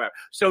or hate it, whatever.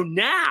 So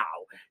now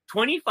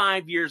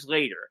 25 years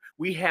later,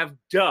 we have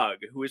Doug,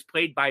 who is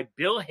played by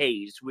Bill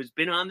Hayes, who has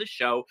been on the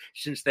show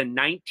since the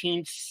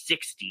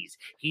 1960s.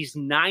 He's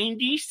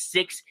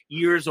 96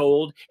 years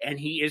old, and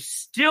he is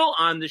still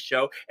on the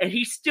show, and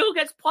he still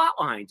gets plot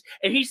lines,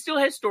 and he still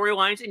has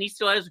storylines, and he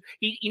still has,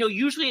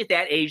 usually at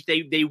that age,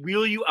 they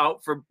wheel you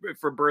out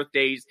for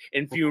birthdays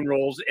and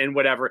funerals and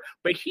whatever,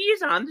 but he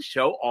is on the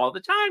show all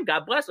the time.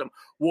 God bless him.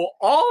 Well,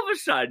 all of a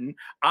sudden,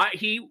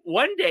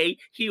 one day,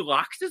 he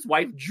locks his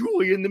wife,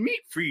 Julie, in the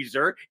meat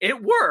freezer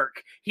at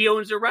work. He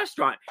owns a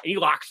restaurant, and he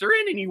locks her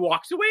in, and he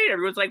walks away, and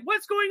everyone's like,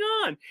 what's going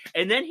on?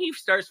 And then he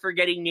starts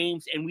forgetting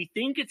names, and we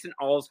think it's an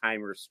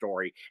Alzheimer's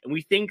story, and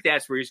we think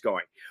that's where he's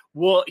going.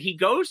 Well, he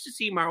goes to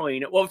see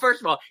Marlena. Well,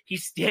 first of all,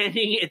 he's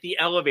standing at the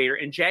elevator,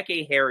 and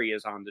Jackie Harry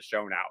is on the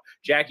show now.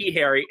 Jackie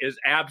Harry is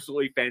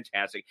absolutely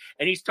fantastic,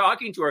 and he's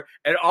talking to her,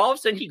 and all of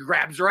a sudden, he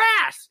grabs her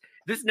ass.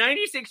 This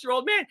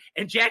 96-year-old man,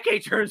 and Jackie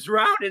turns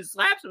around and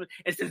slaps him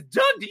and says,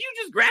 Doug, did you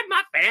just grab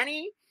my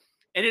fanny?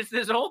 And it's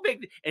this whole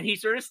big, and he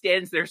sort of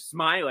stands there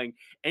smiling.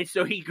 And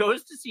so he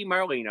goes to see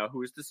Marlena,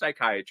 who is the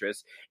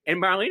psychiatrist.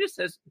 And Marlena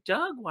says,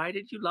 Doug, why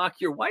did you lock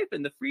your wife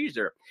in the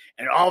freezer?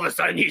 And all of a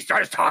sudden he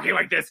starts talking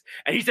like this.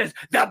 And he says,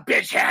 the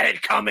bitch had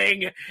it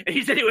coming. And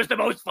he said, it was the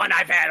most fun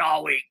I've had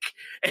all week.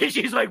 And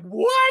she's like,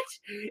 what?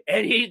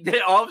 And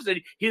then all of a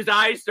sudden his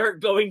eyes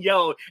start glowing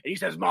yellow. And he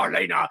says,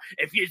 Marlena,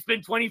 it's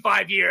been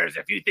 25 years.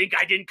 If you think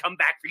I didn't come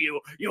back for you,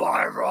 you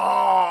are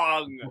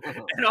wrong.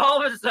 And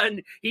all of a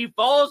sudden he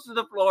falls to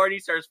the floor and he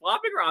starts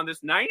flopping around,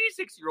 this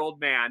 96-year-old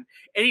man.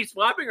 And he's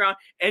flopping around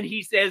and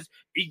he says,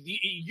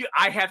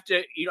 I have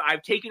to,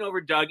 I've taken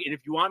over Doug. And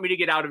if you want me to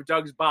get out of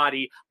Doug's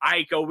body,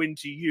 I go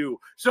into you.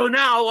 So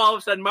now all of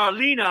a sudden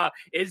Marlena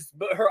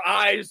her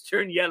eyes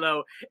turn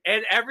yellow,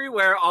 and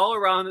everywhere all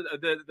around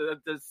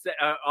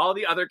all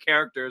the other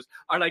characters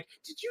are like,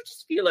 did you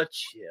just feel a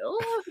chill?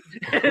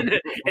 and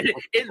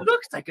it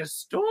looks like a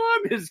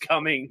storm is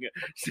coming,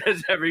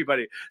 says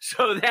everybody.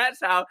 So that's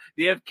how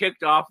they have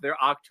kicked off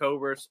their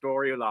October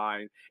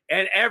storyline,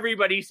 and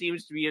everybody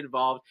seems to be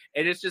involved,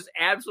 and it's just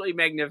absolutely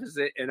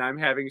magnificent, and I'm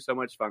having so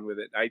much fun with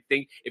it. I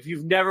think if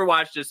you've never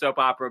watched a soap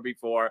opera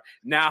before,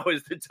 now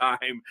is the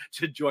time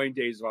to join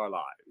Days of Our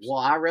Lives. Well,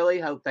 I really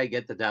hope they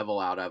get the devil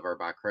out of her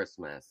by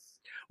Christmas.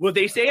 Well,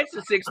 they say it's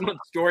a 6-month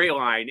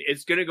storyline.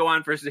 It's going to go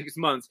on for 6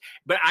 months.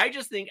 But I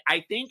think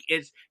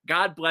it's,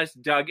 God bless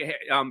Doug,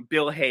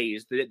 Bill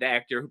Hayes, the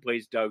actor who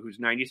plays Doug, who's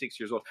 96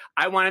 years old.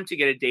 I want him to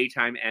get a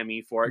daytime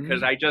Emmy for it,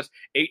 because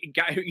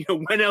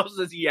when else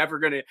is he ever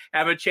going to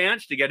have a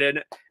chance to get in?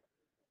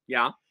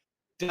 Yeah.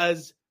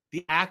 Does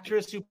the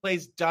actress who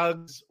plays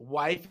Doug's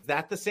wife, is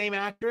that the same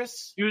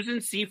actress? Susan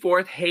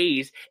Seaforth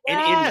Hayes.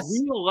 Yes! And in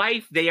real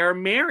life, they are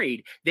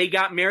married. They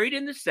got married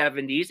in the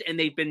 70s, and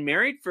they've been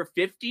married for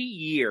 50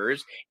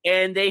 years,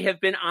 and they have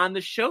been on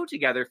the show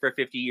together for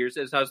 50 years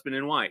as husband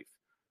and wife.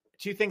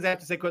 Two things I have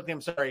to say quickly, I'm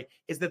sorry,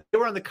 is that they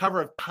were on the cover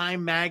of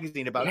Time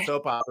magazine about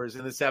soap operas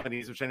in the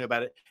 70s, which I knew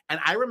about it. And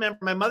I remember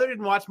my mother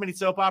didn't watch many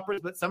soap operas,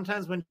 but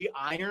sometimes when she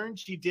ironed,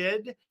 she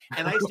did.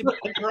 And I used to be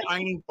on her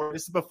ironing board.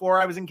 This is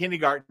before I was in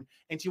kindergarten.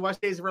 And she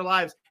watched Days of Our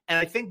Lives. And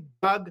I think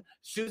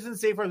Susan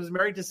Seaforth was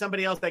married to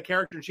somebody else, that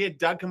character. And she had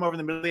Doug come over in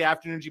the middle of the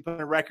afternoon. She put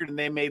on a record and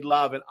they made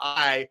love. And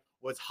I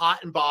was hot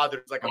and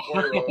bothered like a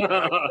 4-year-old.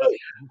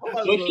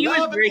 Well, he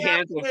was very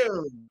handsome.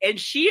 And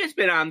she has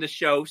been on the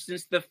show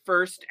since the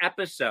first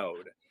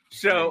episode.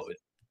 So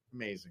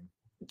amazing.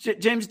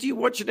 James, do you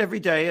watch it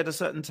every day at a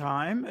certain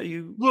time? Are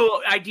you?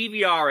 Well, I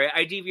DVR it.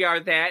 I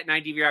DVR that, and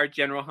I DVR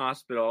General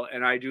Hospital,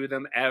 and I do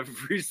them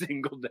every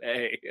single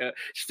day.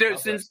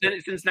 Since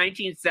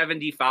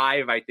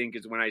 1975, I think,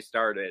 is when I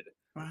started.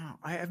 Wow,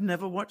 I have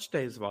never watched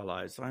Days of Our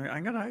Lives. So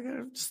I'm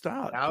gonna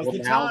start. Now's the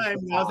time.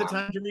 Now's the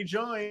time to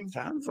rejoin.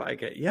 Sounds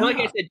like it. Yeah. Well,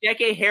 like I said,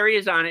 Decade Harry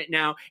is on it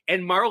now,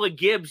 and Marla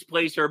Gibbs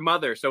plays her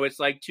mother. So it's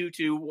like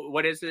 22.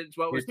 What is it?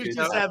 What was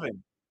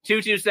 227?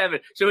 227.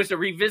 So it's a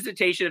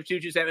revisitation of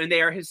 227, and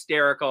they are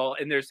hysterical.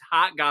 And there's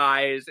hot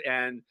guys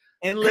and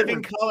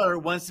Living Color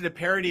once did a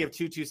parody of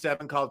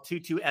 227 called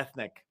Tutu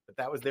Ethnic, but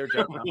that was their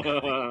joke.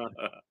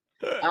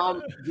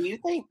 Do you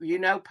think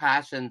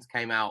Passions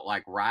came out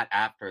like right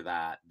after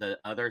that? The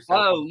other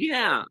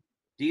yeah.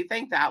 Do you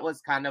think that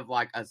was kind of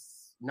like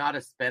not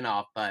a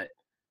spinoff, but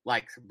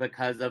like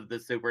because of the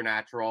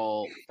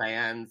Supernatural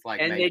fans? Like,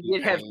 and they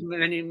did have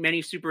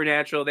many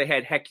Supernatural. They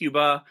had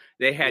Hecuba,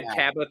 they had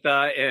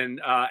Tabitha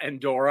and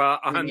Dora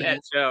on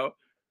that show.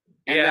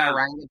 And the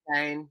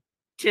orangutan.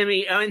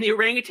 Timmy, and the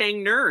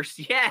orangutan nurse,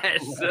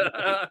 yes.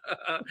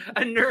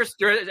 A nurse,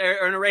 or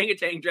an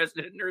orangutan dressed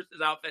in a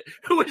nurse's outfit,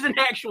 who was an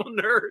actual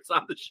nurse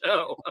on the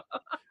show.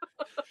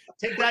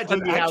 Take that,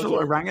 An actual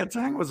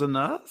orangutan was a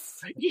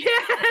nurse?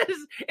 Yes!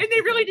 And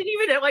they really didn't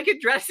even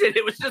address it.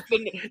 It was just,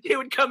 they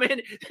would come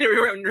in, the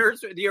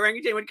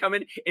orangutan would come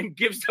in and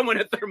give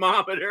someone a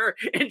thermometer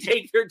and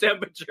take their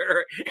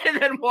temperature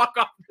and then walk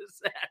off the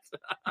set.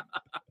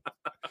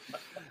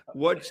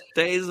 Watch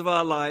Days of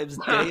Our Lives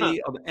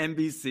daily on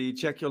NBC.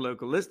 Check your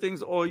local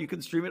listings, or you can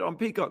stream it on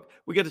Peacock.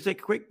 We're going to take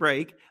a quick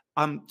break.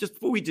 Just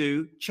before we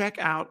do, check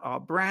out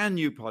our brand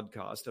new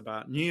podcast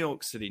about New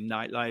York City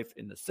nightlife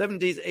in the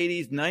 70s,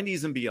 80s,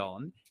 90s, and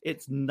beyond.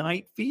 It's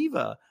Night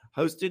Fever,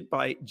 hosted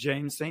by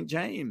James St.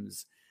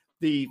 James.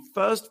 The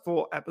first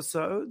 4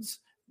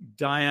 episodes,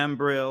 Diane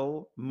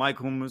Brill,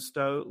 Michael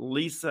Musto,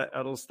 Lisa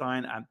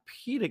Edelstein, and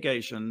Peter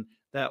Gation,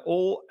 they're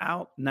all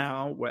out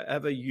now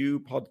wherever you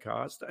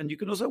podcast, and you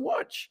can also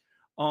watch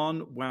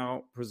on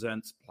Wow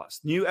Presents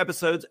Plus. New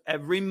episodes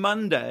every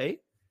Monday.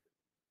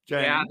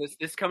 James? Yeah,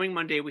 this coming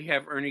Monday we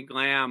have Ernie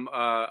Glam,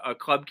 a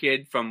club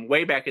kid from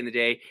way back in the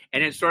day,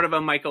 and it's sort of a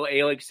Michael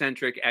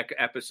Ehrlich-centric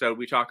episode.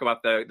 We talk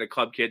about the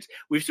club kids.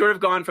 We've sort of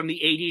gone from the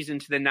 80s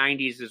into the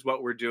 90s is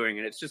what we're doing,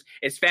 and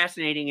it's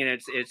fascinating, and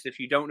it's if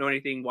you don't know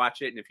anything,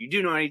 watch it, and if you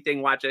do know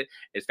anything, watch it.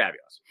 It's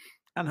fabulous.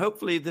 And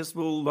hopefully this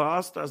will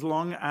last as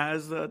long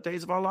as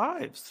Days of Our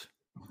Lives.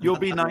 You'll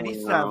be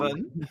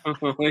 97.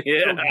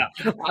 Yeah.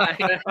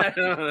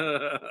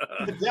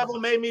 The devil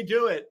made me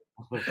do it.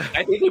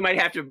 I think we might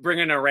have to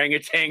bring an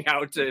orangutan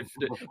out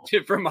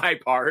for my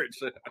part.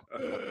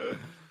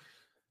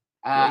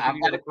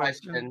 I've got a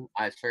question.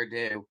 I sure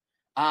do.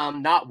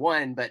 Not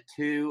one, but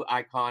two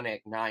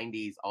iconic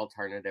 90s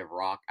alternative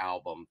rock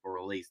albums were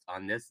released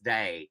on this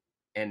day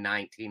in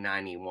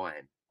 1991.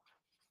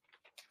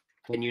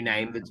 Can you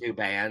name the two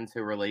bands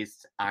who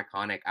released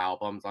iconic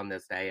albums on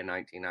this day in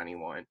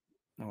 1991?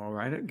 All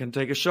right, I can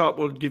take a shot.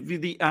 We'll give you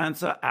the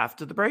answer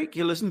after the break.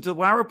 You're listening to the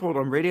Wow Report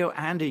on Radio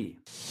Andy.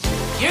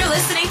 You're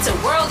listening to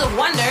World of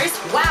Wonders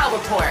Wow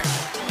Report.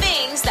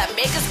 Things that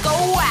make us go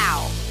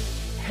wow.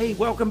 Hey,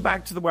 welcome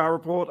back to the Wow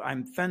Report.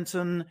 I'm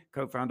Fenton,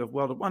 co-founder of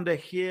World of Wonder,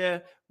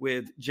 here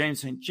with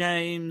James St.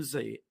 James,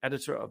 the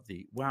editor of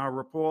the Wow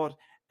Report,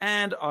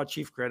 and our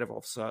chief creative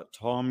officer,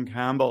 Tom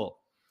Campbell.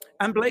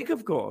 And Blake,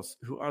 of course,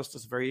 who asked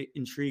us a very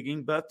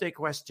intriguing birthday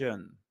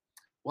question.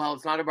 Well,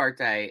 it's not a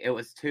birthday. It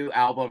was two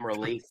albums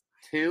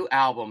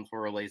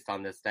were released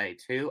on this day.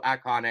 Two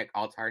iconic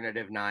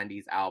alternative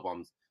 90s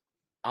albums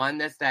on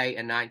this day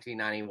in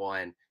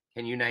 1991.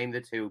 Can you name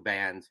the two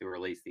bands who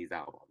released these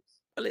albums?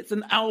 Well, it's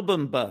an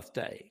album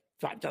birthday.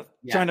 So I'm just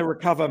trying to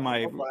recover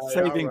my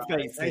saving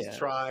face here. Nice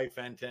try,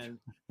 Fenton.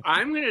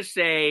 I'm going to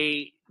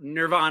say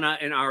Nirvana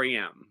and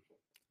REM.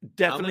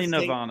 Definitely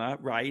Nirvana,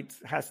 right?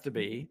 Has to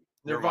be.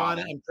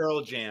 Nirvana and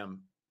Pearl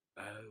Jam.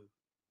 Oh.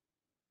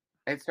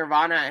 It's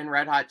Nirvana and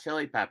Red Hot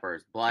Chili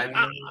Peppers. Blood,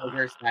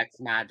 Sugar, Sex,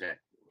 Magic.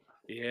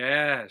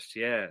 Yes.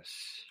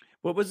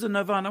 What was the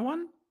Nirvana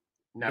one?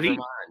 Never mind.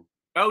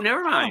 Oh,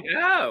 never mind.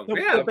 Oh,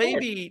 yeah. The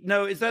baby.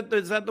 No, is that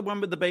the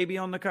one with the baby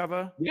on the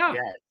cover? Yeah.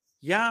 Yes.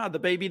 Yeah, the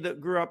baby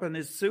that grew up and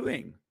is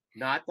suing.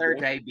 Not their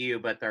debut,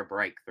 but their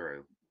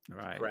breakthrough.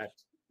 Right.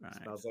 Correct. Right.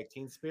 Smells like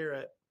Teen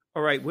Spirit.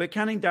 All right, we're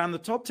counting down the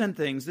top 10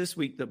 things this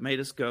week that made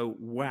us go,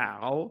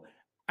 wow.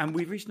 And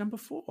we've reached number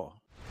 4.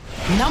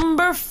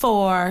 Number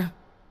 4.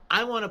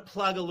 I want to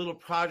plug a little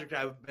project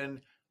I've been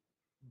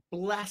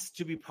blessed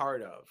to be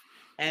part of.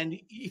 And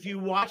if you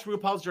watch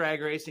RuPaul's Drag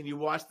Race and you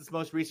watch this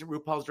most recent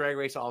RuPaul's Drag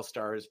Race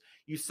All-Stars,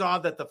 you saw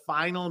that the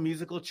final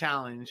musical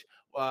challenge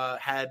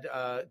had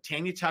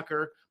Tanya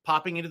Tucker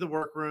popping into the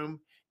workroom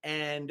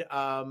and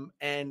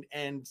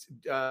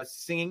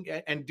singing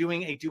and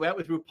doing a duet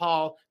with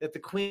RuPaul that the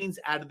queens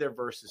added their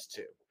verses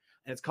to.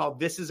 And it's called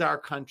This Is Our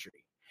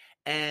Country.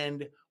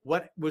 And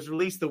what was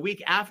released the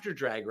week after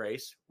Drag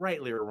Race,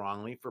 rightly or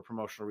wrongly for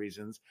promotional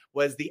reasons,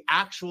 was the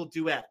actual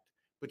duet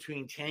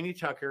between Tanya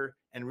Tucker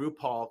and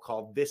RuPaul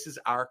called This Is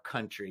Our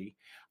Country.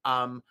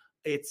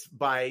 It's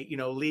by,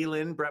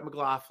 Leland, Brett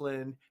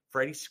McLaughlin,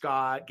 Freddie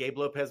Scott, Gabe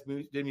Lopez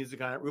did music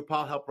on it.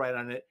 RuPaul helped write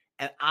on it.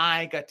 And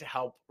I got to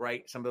help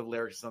write some of the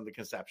lyrics on the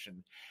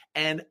conception.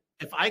 And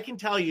if I can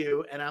tell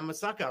you, and I'm a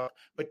suck up,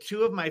 but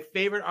two of my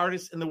favorite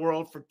artists in the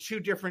world for two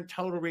different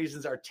total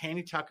reasons are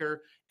Tanya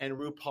Tucker and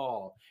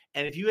RuPaul.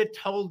 And if you had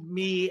told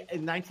me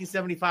in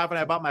 1975 when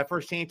I bought my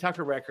first Tanya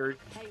Tucker record,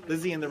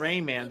 Lizzie and the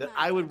Rain Man, that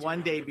I would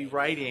one day be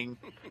writing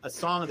a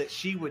song that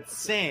she would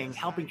sing,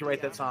 helping to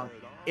write that song,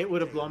 it would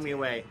have blown me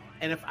away.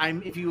 And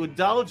if you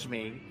indulge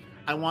me,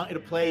 I want to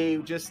play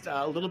you just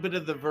a little bit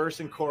of the verse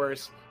and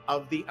chorus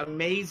of the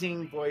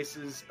amazing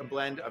voices, a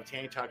blend of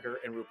Tanya Tucker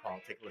and RuPaul.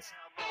 Take a listen.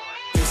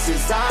 This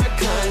is our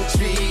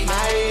country.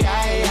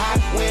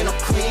 When a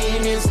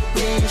queen is a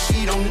queen,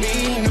 she don't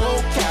need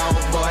no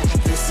cowboy.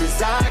 This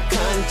is our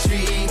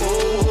country.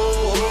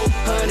 Oh,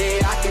 honey,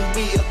 I can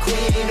be a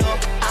queen or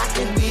I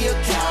can be a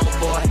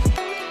cowboy.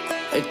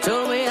 They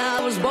told me I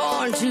was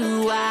born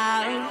too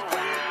wild,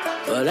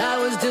 but I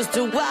was just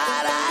a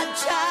wide-eyed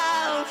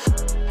child.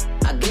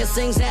 I guess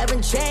things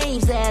haven't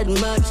changed that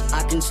much.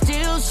 I can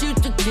still shoot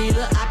the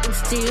killer. I can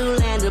still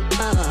land a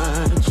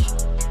punch.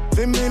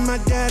 They made my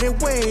daddy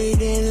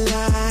wait in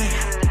line.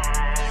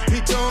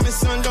 He told me,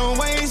 son, don't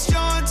waste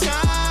your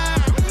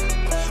time.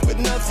 With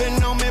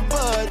nothing on me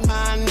but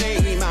my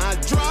name, I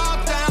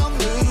dropped out,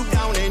 moved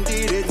down, and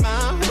did it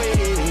my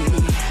way.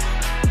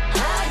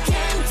 I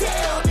can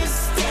tell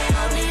this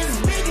town is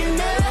big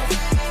enough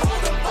for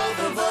the both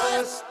of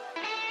us.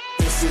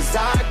 This is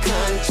our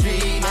country.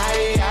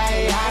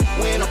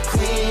 When a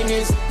queen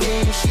is a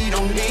queen, she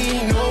don't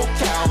need no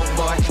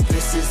cowboy.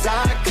 This is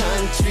our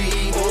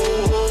country.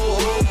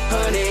 Oh,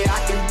 honey, I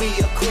can be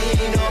a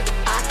queen or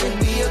I can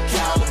be a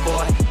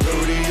cowboy.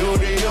 Rodeo,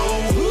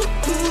 ooh.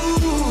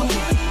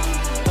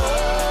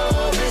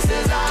 Oh, this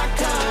is our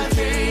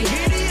country.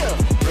 Giddy up.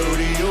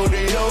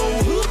 Rodeo,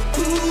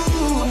 ooh.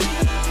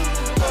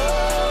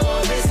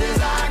 Oh, this is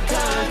our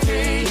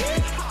country.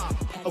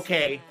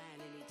 Okay,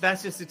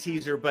 that's just a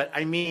teaser, but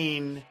I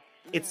mean,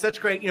 it's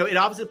such great, it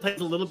obviously plays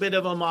a little bit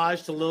of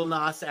homage to Lil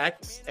Nas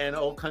X and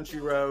Old Country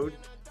Road,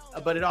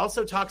 but it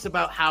also talks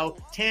about how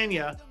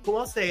Tanya, who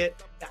I'll say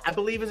it, I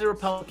believe is a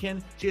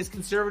Republican. She has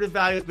conservative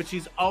values, but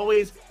she's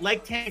always,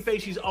 like Tammy Faye,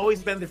 she's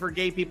always been there for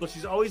gay people.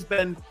 She's always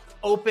been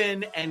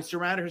open and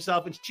surrounded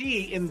herself. And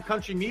she, in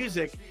country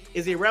music,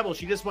 is a rebel.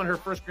 She just won her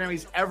first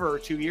Grammys ever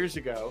 2 years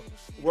ago,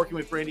 working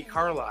with Brandi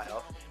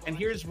Carlile. And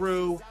here's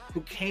Ru, who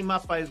came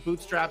up by his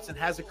bootstraps and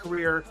has a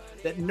career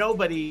that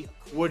nobody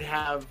would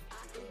have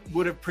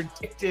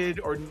predicted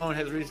or known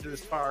has reached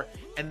this far,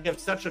 and they have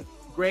such a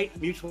great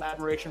mutual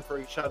admiration for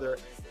each other,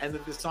 and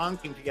that the song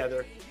came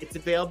together. It's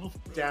available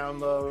for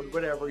download,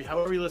 whatever,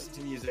 however you listen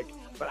to music.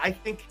 But I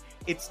think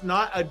it's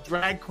not a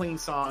drag queen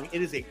song.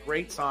 It is a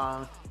great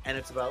song, and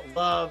it's about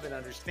love and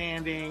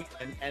understanding.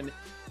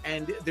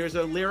 And there's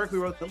a lyric we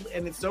wrote,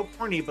 and it's so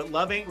corny, but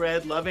love ain't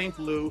red, love ain't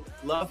blue.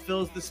 Love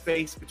fills the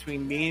space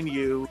between me and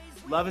you.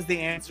 Love is the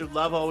answer.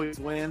 Love always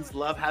wins.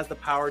 Love has the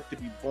power to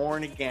be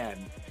born again.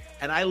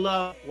 And I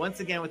love, once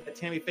again, with the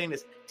Tammy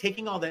Faye's,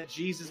 taking all that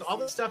Jesus, all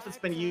the stuff that's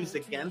been used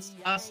against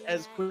us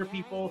as queer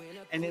people,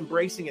 and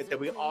embracing it, that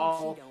we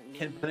all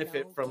can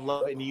benefit from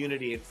love and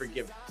unity and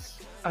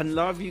forgiveness. And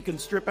love, you can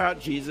strip out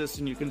Jesus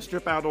and you can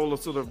strip out all the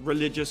sort of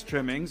religious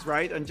trimmings,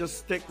 right? And just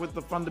stick with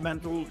the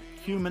fundamental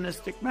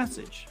humanistic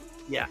message.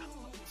 Yeah.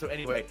 So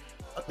anyway,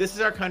 this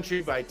is Our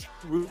Country by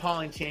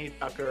RuPaul and Channing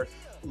Tucker.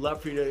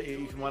 Love for you to,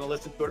 if you want to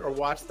listen to it or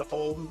watch the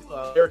whole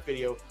lyric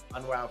video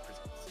on Wow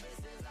Presents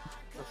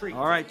for free.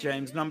 All right,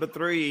 James, number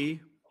 3.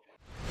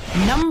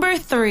 Number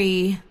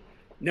 3.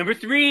 Number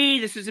 3,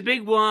 this is a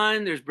big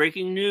one. There's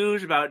breaking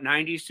news about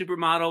 90s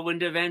supermodel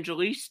Linda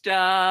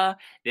Evangelista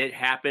that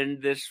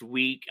happened this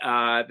week.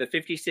 The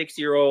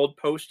 56-year-old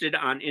posted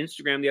on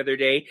Instagram the other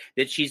day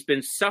that she's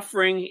been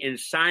suffering in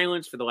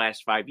silence for the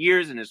last 5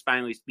 years and is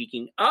finally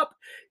speaking up.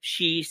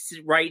 She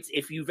writes,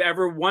 "If you've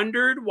ever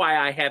wondered why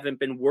I haven't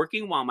been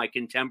working while my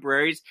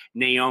contemporaries,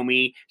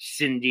 Naomi,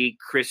 Cindy,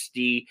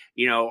 Christy,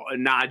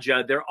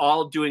 Nadja, they're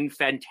all doing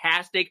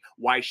fantastic.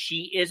 Why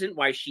she isn't,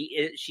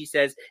 she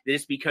says that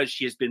it's because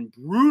she has been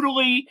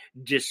brutally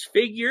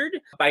disfigured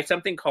by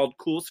something called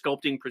cool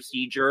sculpting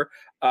procedure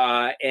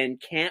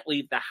and can't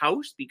leave the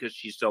house because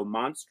she's so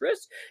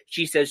monstrous.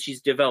 She says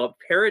she's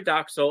developed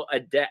paradoxal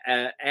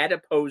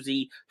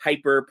adiposity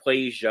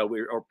hyperplasia,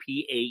 or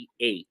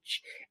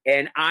PAH.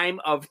 And I'm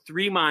of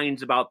 3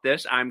 minds about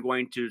this. I'm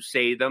going to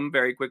say them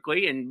very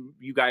quickly, and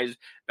you guys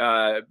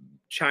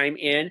chime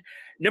in.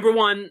 Number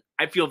 1,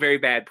 I feel very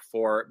bad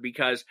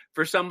because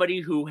for somebody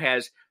who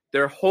has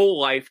their whole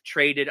life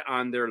traded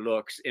on their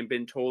looks and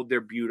been told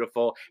they're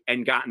beautiful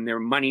and gotten their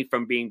money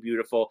from being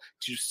beautiful,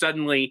 to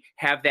suddenly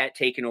have that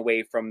taken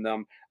away from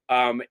them,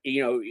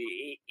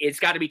 it's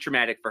got to be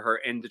traumatic for her,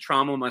 and the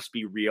trauma must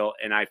be real,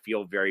 and I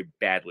feel very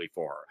badly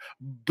for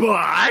her.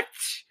 But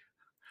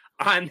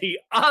on the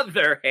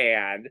other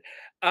hand,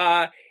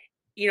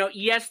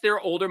 yes, there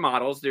are older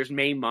models. There's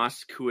Mae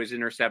Musk, who is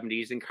in her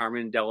 70s, and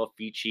Carmen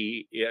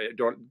Delorfici,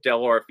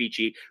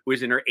 who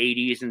is in her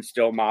 80s and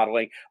still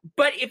modeling.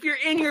 But if you're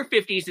in your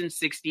 50s and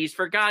 60s,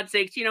 for God's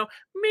sakes,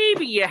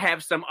 maybe you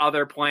have some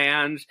other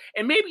plans,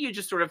 and maybe you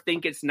just sort of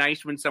think it's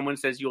nice when someone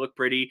says you look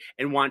pretty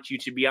and wants you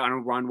to be on a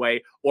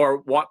runway or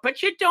what.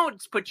 But you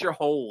don't put your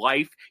whole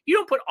life, you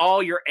don't put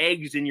all your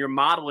eggs in your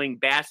modeling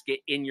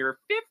basket in your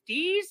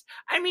 50s.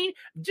 I mean,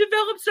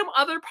 develop some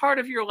other part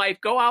of your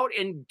life. Go out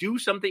and do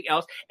something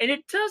else. And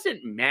it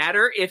doesn't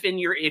matter if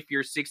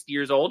you're 60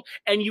 years old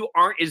and you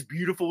aren't as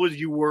beautiful as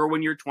you were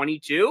when you're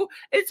 22.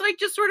 It's like,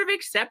 just sort of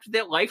accept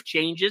that life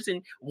changes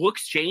and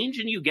looks change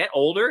and you get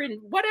older and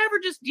whatever,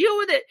 just deal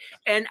with it.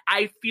 And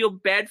I feel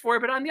bad for her.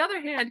 But on the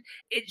other hand,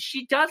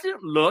 she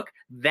doesn't look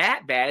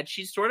that bad.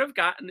 She's sort of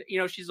gotten,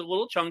 she's a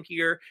little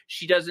chunkier.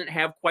 She doesn't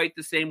have quite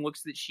the same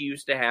looks that she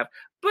used to have.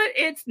 But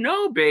it's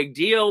no big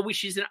deal.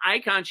 She's an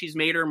icon. She's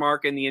made her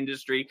mark in the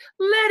industry.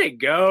 Let it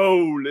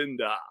go,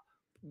 Linda.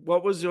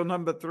 What was your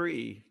number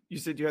 3? You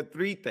said you had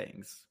 3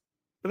 things.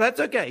 But that's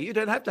okay. You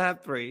don't have to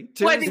have 3.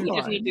 2 I think we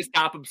just need to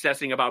stop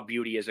obsessing about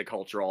beauty as a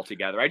culture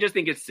altogether. I just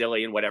think it's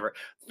silly and whatever.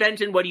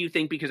 Fenton, what do you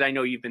think? Because I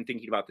know you've been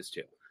thinking about this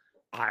too.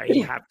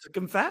 I have to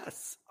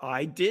confess,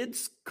 I did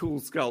cool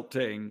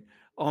sculpting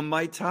on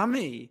my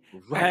tummy.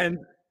 Right. And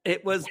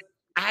it was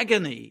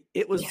agony.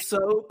 It was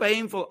so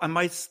painful. And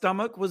my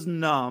stomach was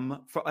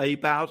numb for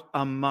about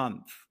a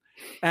month.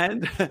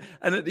 And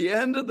at the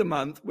end of the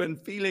month, when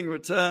feeling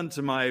returned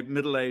to my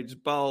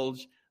middle-aged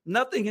bulge,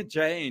 nothing had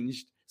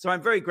changed. So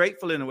I'm very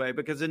grateful in a way,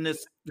 because in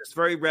this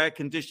very rare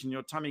condition,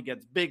 your tummy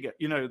gets bigger.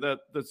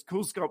 The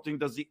cool sculpting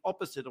does the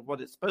opposite of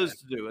what it's supposed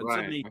to do. And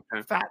suddenly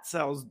fat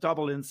cells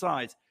double in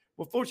size.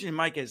 Well, fortunately, in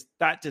my case,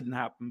 that didn't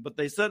happen, but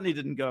they certainly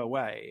didn't go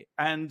away.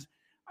 And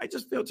I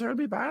just feel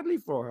terribly badly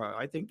for her.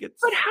 I think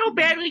it's... But how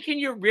badly can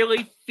you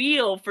really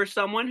feel for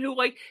someone who,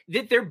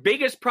 that their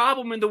biggest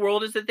problem in the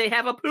world is that they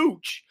have a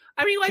pooch?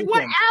 I mean,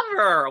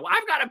 whatever.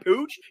 I've got a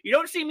pooch. You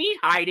don't see me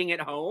hiding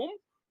at home.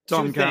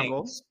 Tom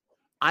Campbell.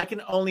 I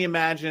can only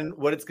imagine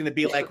what it's going to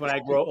be like when I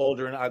grow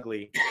older and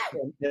ugly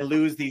and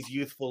lose these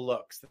youthful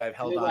looks that I've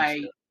held on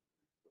to.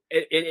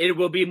 It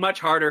will be much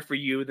harder for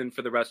you than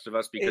for the rest of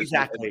us, because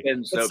exactly. It's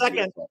been so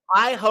second, beautiful.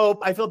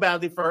 I feel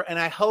badly for her, and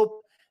I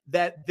hope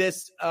that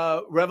this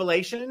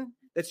revelation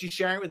that she's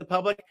sharing with the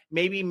public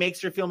maybe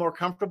makes her feel more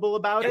comfortable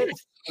about it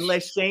and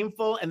less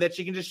shameful, and that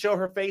she can just show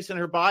her face and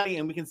her body,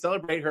 and we can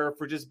celebrate her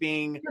for just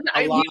being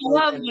we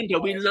love Linda.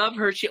 We love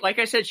her. Like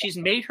I said, she's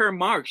made her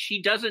mark.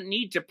 She doesn't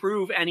need to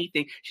prove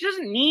anything. She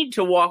doesn't need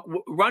to walk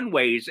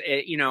runways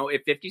at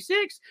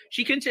 56.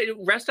 She can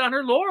rest on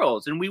her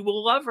laurels, and we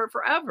will love her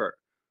forever.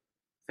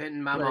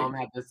 And my mom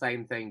had the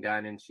same thing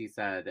done, and she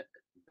said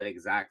the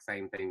exact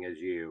same thing as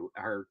you.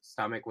 Her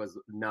stomach was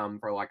numb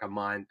for like a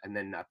month, and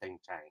then nothing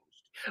changed.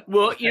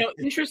 Well,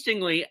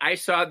 interestingly, I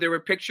saw there were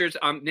pictures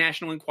on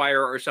National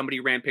Enquirer, or somebody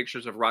ran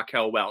pictures of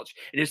Raquel Welch,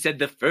 and it said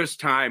the first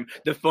time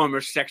the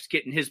former sex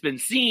kitten has been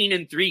seen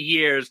in 3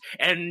 years,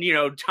 and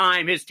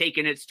time has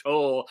taken its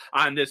toll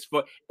on this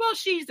foot. Well,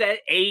 she's an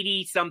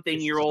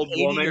 80-something-year-old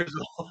woman. Years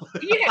old.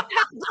 Yeah, God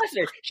bless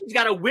her. She's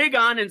got a wig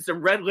on and some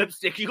red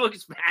lipstick. She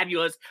looks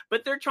fabulous,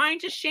 but they're trying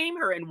to shame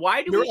her. And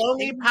why do Your we?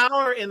 only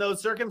power in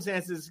those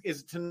circumstances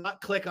is to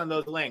not click on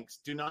those links.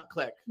 Do not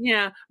click.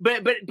 Yeah,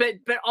 but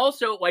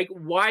also, like,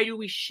 why do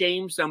we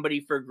shame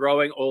somebody for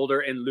growing older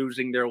and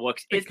losing their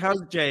looks?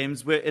 Because,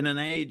 James, we're in an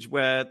age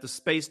where the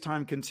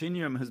space-time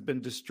continuum has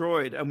been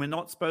destroyed, and we're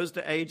not supposed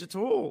to age at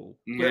all.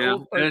 Yeah,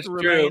 that's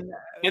true.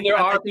 And there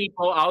are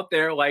people out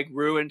there like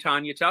Rue and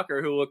Tanya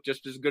Tucker who look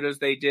just as good as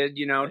they did,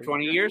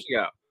 20 years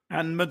ago.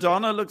 And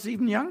Madonna looks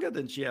even younger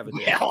than she ever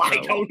did. Well, I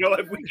don't know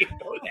if we can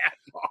go that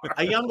far.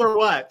 A younger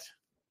what?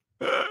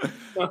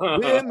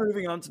 We're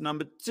moving on to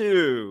number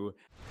 2.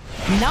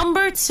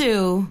 Number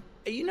 2.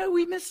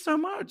 We missed so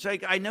much.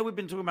 I know we've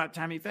been talking about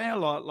Tammy Faye a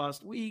lot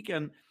last week,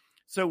 and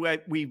so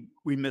we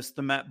missed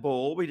the Met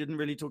Ball. We didn't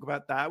really talk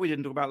about that. We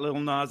didn't talk about Lil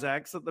Nas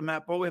X at the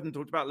Met Ball. We haven't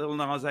talked about Lil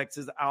Nas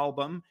X's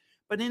album.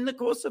 But in the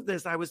course of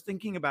this, I was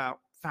thinking about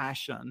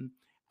fashion,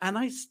 and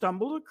I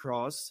stumbled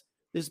across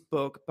this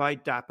book by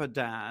Dapper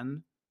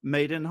Dan,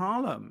 Made in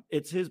Harlem.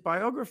 It's his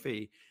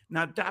biography.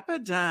 Now, Dapper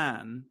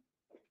Dan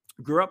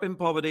grew up in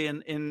poverty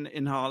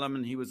in Harlem,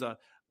 and he was a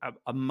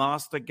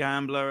master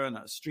gambler and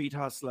a street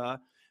hustler.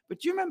 But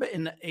do you remember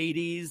in the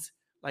 80s,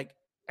 like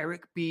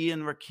Eric B.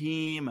 and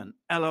Rakim and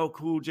LL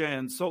Cool J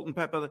and Salt and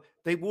Pepper,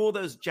 they wore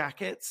those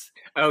jackets.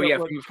 Oh, yeah,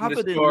 from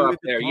the store up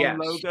there, yes.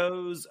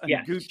 Logos and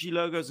Gucci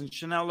logos and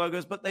Chanel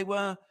logos, but they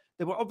were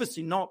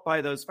obviously not by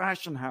those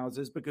fashion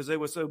houses because they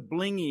were so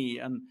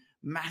blingy and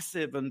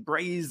massive and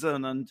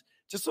brazen and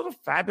just sort of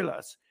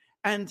fabulous.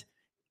 And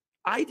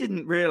I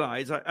didn't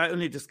realize, I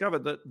only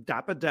discovered that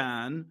Dapper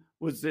Dan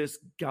was this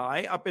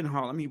guy up in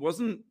Harlem. He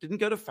didn't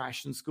go to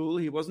fashion school.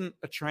 He wasn't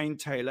a trained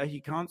tailor. He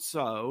can't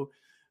sew,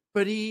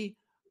 but he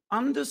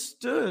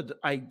understood,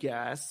 I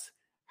guess,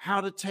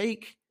 how to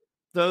take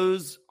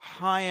those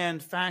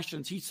high-end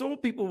fashions. He saw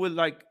people with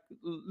like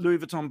Louis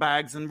Vuitton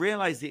bags and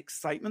realized the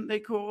excitement they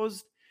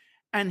caused.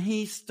 And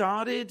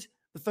the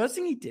first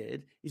thing he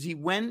did is he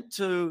went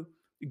to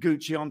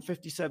Gucci on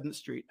 57th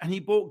Street and he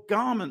bought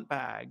garment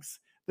bags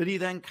that he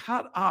then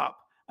cut up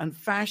and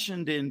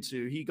fashioned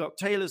into. He got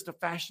tailors to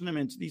fashion them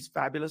into these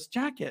fabulous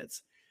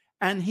jackets.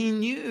 And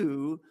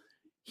he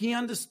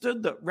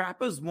understood that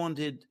rappers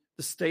wanted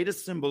the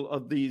status symbol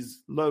of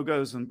these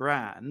logos and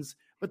brands,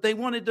 but they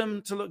wanted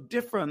them to look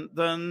different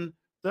than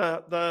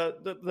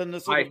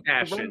the high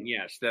fashion,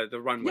 yes,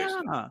 the runway.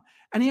 Yeah,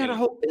 and he had a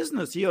whole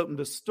business. He opened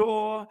a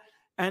store,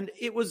 and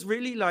it was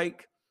really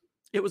like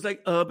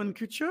urban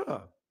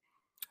couture.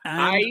 And,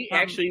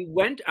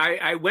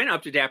 I went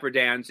up to Dapper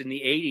Dan's in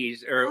the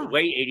 80s or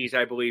late 80s,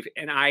 I believe,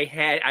 and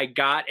I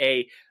got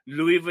a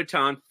Louis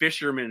Vuitton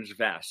fisherman's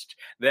vest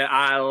that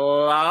I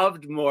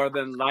loved more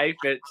than life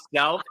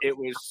itself. It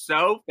was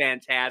so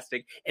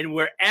fantastic, and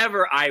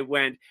wherever I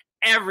went,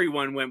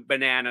 everyone went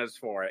bananas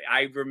for it.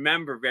 I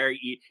remember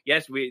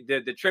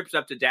the trips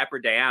up to Dapper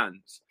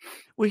Dan's.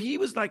 Well, he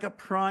was like a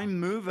prime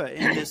mover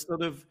in this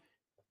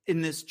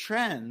in this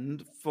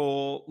trend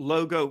for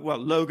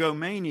logo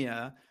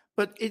mania.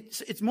 But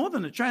it's more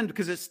than a trend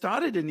because it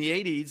started in the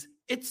 80s.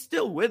 It's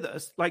still with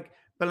us. Like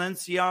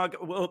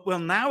Balenciaga, well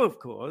now, of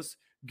course,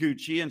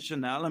 Gucci and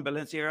Chanel and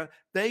Balenciaga,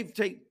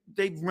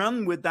 they've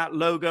run with that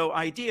logo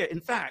idea. In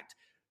fact,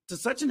 to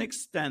such an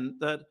extent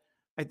that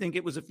I think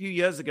it was a few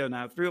years ago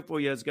now, 3 or 4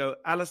 years ago,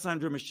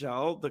 Alessandro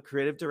Michel, the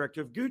creative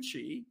director of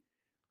Gucci,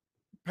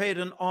 paid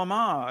an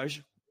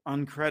homage,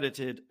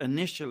 uncredited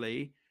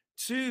initially,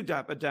 to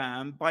Dapper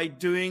Dan by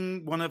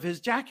doing one of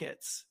his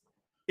jackets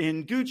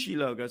in Gucci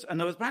logos. And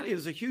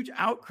there's a huge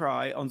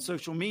outcry on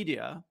social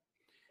media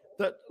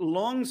that,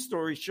 long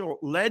story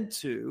short, led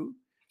to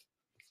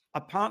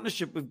a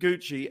partnership with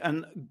Gucci.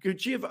 And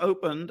Gucci have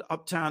opened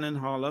uptown in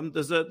Harlem.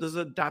 There's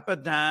a Dapper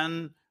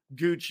Dan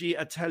Gucci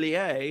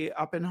atelier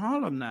up in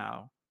Harlem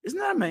now. Isn't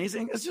that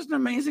amazing? It's just an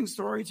amazing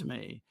story to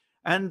me.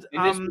 And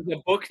this is a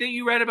book that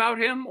you read about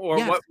him, or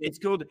yes, what?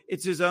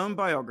 It's his own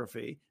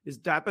biography. It's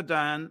Dapper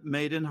Dan,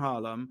 Made in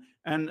Harlem,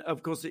 and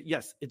of course,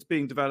 it's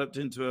being developed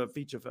into a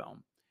feature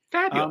film.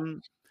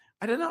 Fabulous.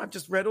 I don't know. I've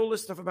just read all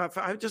this stuff about.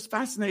 I'm just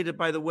fascinated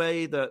by the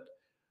way that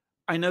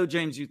I know,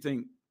 James, you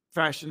think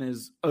fashion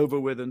is over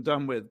with and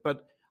done with,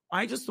 but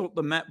I just thought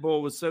the Met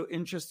Ball was so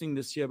interesting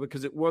this year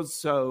because it was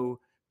so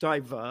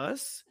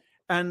diverse,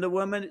 and there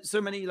were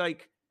so many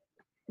like.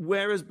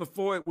 Whereas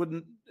before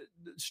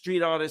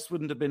street artists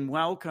wouldn't have been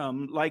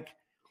welcome. Like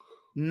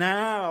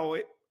now,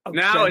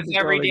 Now it's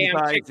every damn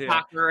bags here.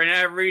 TikToker and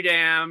every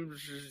damn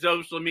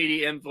social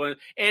media influencer.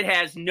 It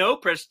has no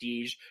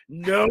prestige,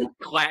 no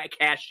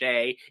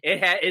cachet.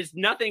 It is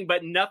nothing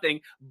but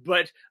nothing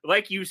but,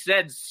 like you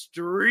said,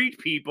 street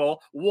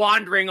people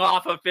wandering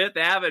off of Fifth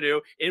Avenue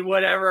in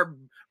whatever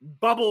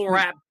bubble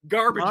wrap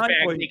garbage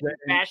bag they can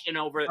fashion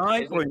over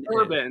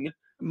urban.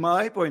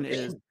 My point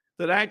is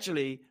that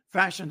actually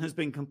fashion has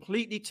been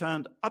completely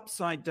turned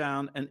upside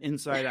down and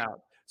inside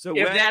out. So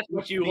if that's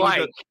what you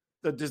like.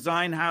 The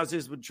design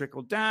houses would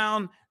trickle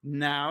down.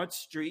 Now it's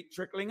street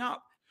trickling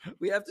up.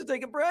 We have to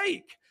take a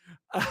break.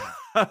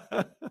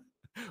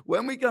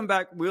 When we come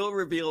back, we'll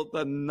reveal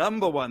the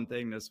number one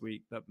thing this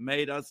week that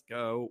made us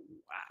go,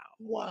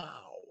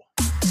 wow.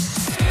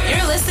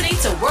 You're listening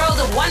to World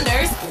of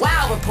Wonders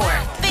Wow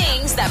Report.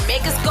 Things that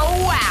make us go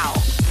wow.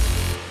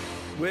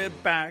 We're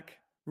back.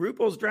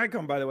 RuPaul's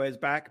DragCon, by the way, is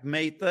back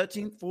May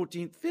 13th,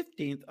 14th,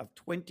 15th of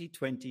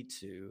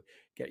 2022.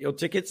 Get your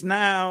tickets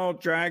now.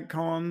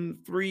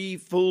 DragCon, 3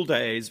 full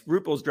days.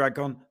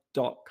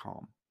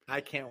 RuPaulsDragCon.com. I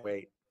can't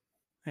wait.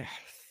 Yes.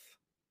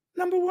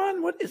 Number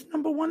one. What is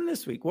number one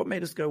this week? What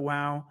made us go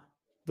wow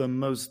the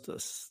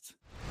mostest?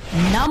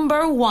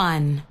 Number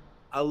one.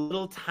 A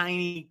little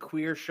tiny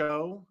queer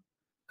show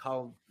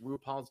called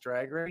RuPaul's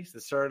Drag Race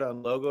that started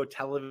on Logo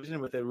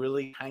Television with a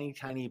really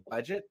tiny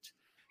budget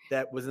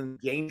that was in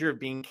danger of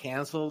being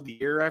canceled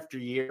year after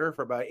year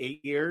for about 8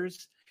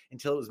 years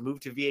until it was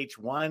moved to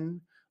VH1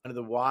 under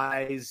the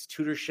wise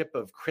tutorship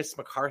of Chris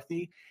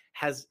McCarthy,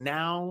 has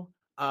now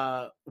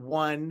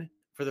won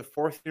for the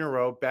 4th in a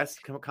row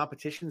Best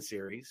Competition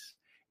Series.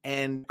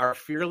 And our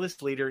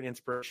fearless leader and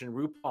inspiration,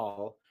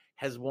 RuPaul,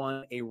 has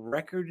won a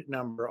record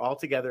number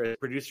altogether as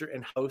producer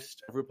and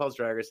host of RuPaul's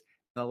Drag Race,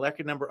 a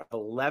record number of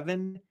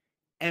 11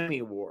 Emmy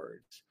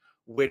Awards,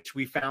 which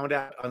we found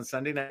out on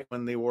Sunday night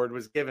when the award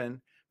was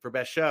given for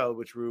Best Show,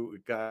 which Ru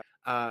got,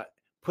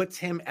 puts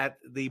him at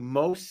the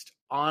most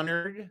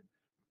honored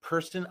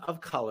person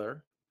of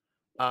color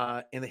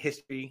in the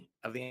history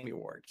of the Emmy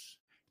Awards.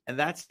 And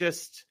that's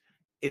just,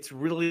 it's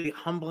really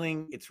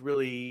humbling. It's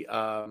really,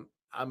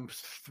 I'm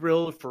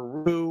thrilled for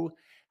Ru.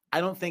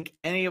 I don't think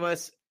any of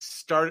us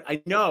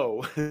I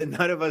know that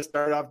none of us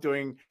started off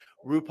doing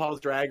RuPaul's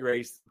Drag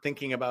Race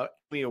thinking about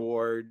Emmy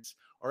Awards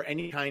or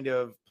any kind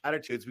of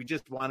platitudes. We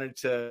just wanted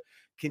to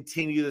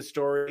continue the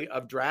story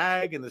of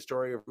drag and the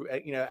story of,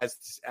 you know,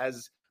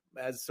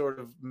 as sort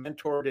of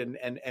mentored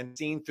and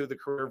seen through the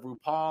career of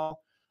RuPaul.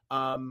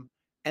 And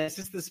it's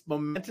just this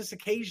momentous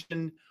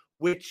occasion,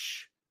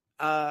 which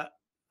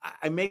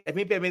maybe I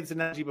made this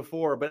analogy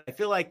before, but I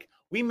feel like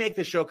we make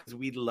the show because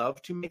we love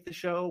to make the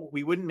show.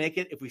 We wouldn't make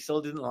it if we still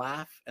didn't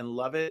laugh and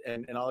love it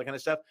and all that kind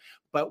of stuff.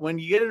 But when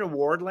you get an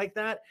award like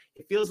that,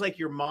 it feels like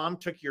your mom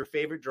took your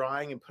favorite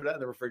drawing and put it in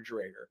the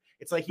refrigerator.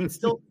 It's like you'd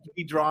still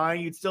be drawing,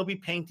 you'd still be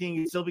painting,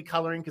 you'd still be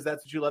coloring because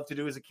that's what you love to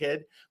do as a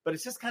kid. But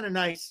it's just kind of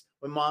nice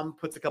when mom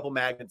puts a couple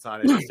magnets on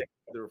it and sticks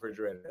it in the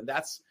refrigerator. And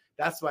that's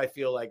what I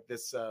feel like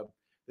this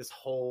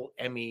whole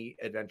Emmy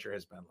adventure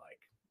has been like.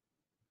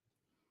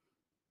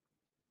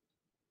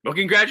 Well,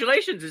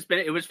 congratulations!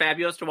 It was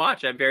fabulous to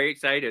watch. I'm very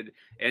excited,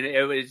 and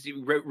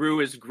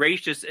Ru is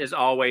gracious as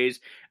always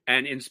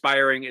and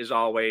inspiring as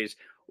always.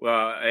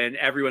 And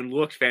everyone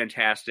looked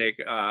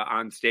fantastic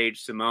on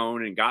stage.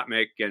 Simone and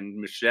Gottmik and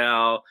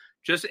Michelle,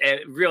 just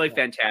really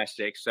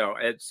fantastic. So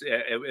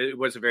it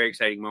was a very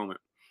exciting moment.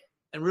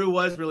 And Ru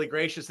was really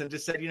gracious and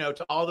just said, you know,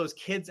 to all those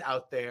kids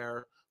out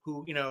there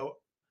who, you know,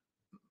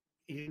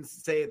 he didn't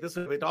say it this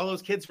way, but all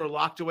those kids who are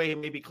locked away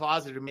and maybe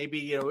closeted or maybe,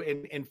 you know,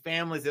 in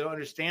families that don't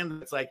understand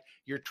that it's like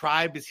your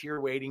tribe is here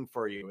waiting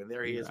for you. And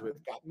there he is with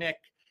Gottmik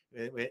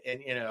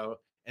and you know,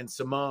 and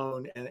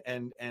Simone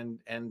and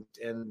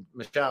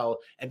Michelle,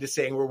 and just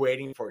saying, we're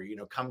waiting for you, you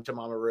know, come to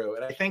Mama Ru.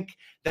 And I think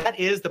that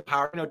is the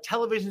power. You know,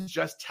 television is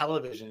just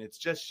television. It's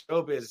just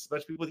showbiz. It's a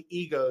bunch of people with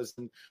egos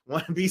and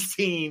want to be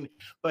seen.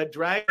 But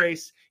Drag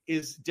Race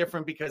is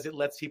different because it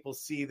lets people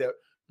see that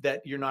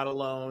you're not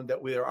alone,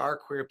 that there are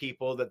queer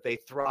people, that they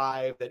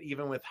thrive, that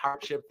even with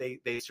hardship,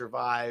 they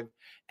survive.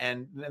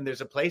 And then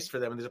there's a place for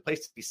them, and there's a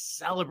place to be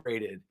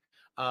celebrated.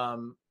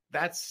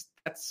 That's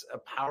a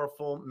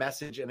powerful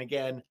message. And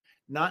again,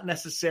 not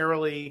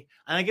necessarily,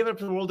 and I give it up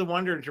to the World of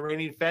Wonder, to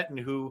Rainey Fenton,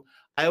 who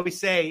I always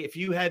say, if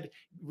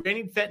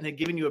Rainey Fenton had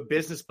given you a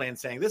business plan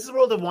saying, this is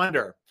World of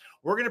Wonder,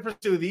 we're going to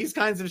pursue these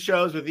kinds of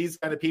shows with these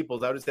kind of people,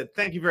 I would have said,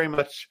 thank you very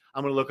much.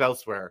 I'm going to look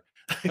elsewhere.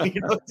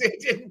 You know,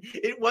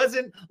 it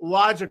wasn't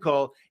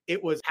logical.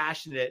 It was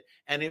passionate,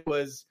 and it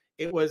was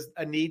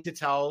a need to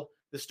tell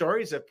the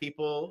stories of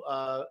people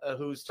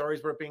whose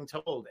stories were being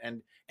told,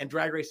 and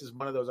Drag Race is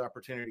one of those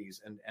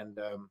opportunities. And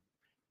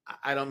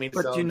I don't mean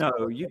to. But you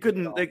know, you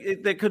couldn't.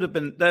 There could have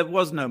been. There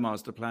was no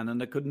master plan,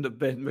 and there couldn't have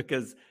been,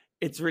 because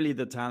it's really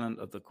the talent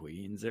of the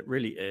queens. It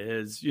really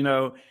is, you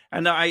know.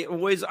 And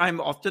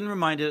I'm often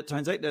reminded at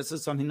times like this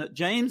of something that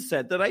James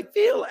said that I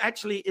feel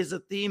actually is a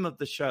theme of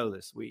the show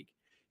this week.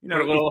 You know,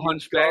 a little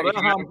hunchback.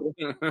 If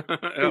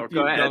you've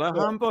got a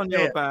hump on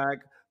your back,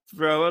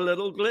 throw a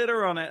little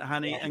glitter on it,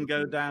 honey, and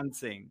go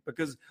dancing.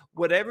 Because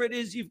whatever it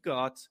is you've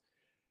got,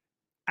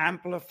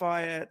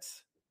 amplify it,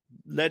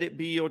 let it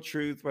be your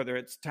truth, whether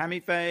it's Tammy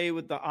Faye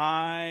with the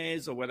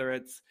eyes or whether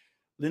it's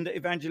Linda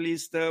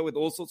Evangelista with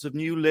all sorts of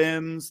new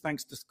limbs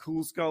thanks to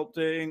cool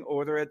sculpting, or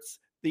whether it's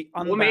the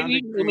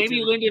unbounded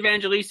maybe Linda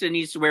Evangelista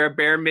needs to wear a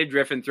bare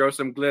midriff and throw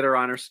some glitter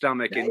on her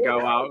stomach and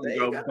go out and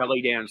go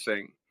belly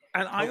dancing.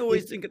 And I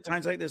always think at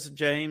times like this,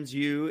 James,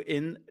 you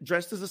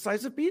dressed as a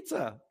slice of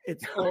pizza.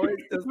 It's always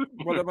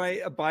one of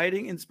my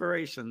abiding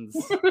inspirations.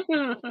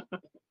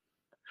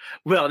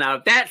 Well,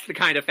 now that's the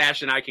kind of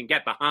fashion I can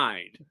get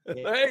behind.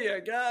 There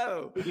you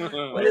go.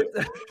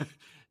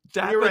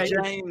 Dapper You're right.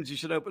 James, you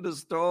should open a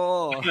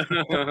store.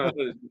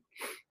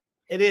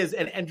 It is.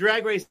 And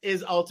Drag Race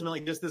is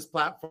ultimately just this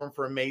platform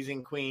for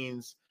amazing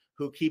queens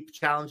who keep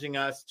challenging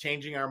us,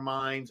 changing our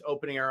minds,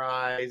 opening our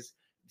eyes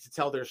to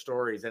tell their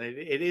stories. And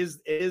it is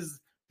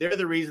they're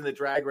the reason that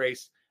Drag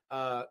Race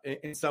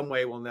in some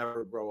way will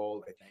never grow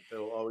old. I think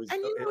they'll always.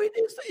 And it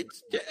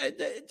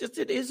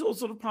is all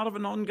sort of part of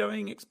an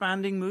ongoing,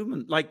 expanding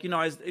movement. Like,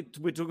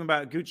 we're talking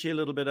about Gucci a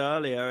little bit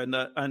earlier, and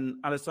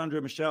Alessandro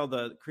Michel,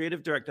 the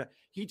creative director,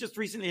 he just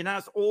recently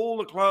announced all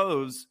the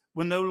clothes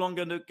were no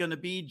longer going to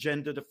be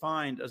gender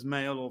defined as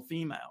male or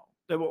female.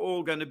 They were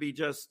all going to be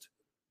just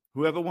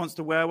whoever wants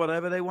to wear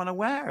whatever they want to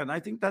wear. And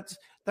I think that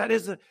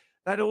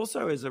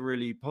also is a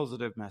really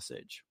positive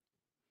message.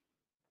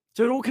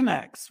 So it all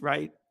connects,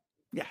 right?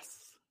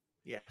 Yes.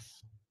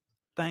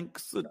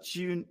 Thanks for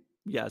tuning.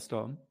 Yes,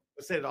 Tom.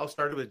 I said it all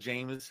started with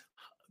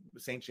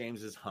St.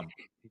 James's hump.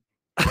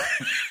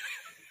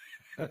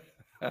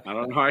 I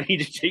don't know how I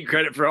need to take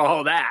credit for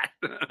all that.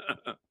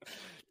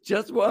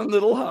 Just one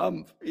little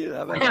hump.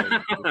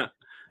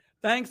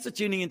 Thanks for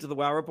tuning into the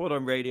Wow Report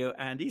on Radio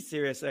Andy,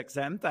 Sirius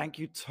XM. Thank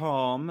you,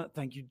 Tom.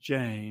 Thank you,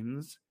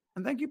 James.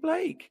 And thank you,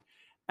 Blake.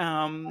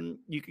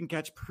 You can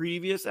catch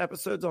previous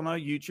episodes on our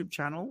YouTube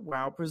channel,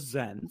 Wow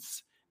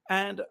Presents.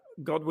 And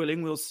God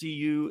willing, we'll see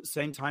you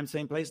same time,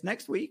 same place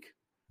next week.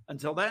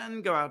 Until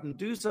then, go out and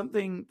do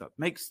something that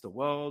makes the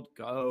world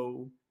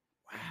go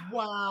wow.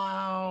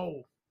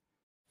 Wow.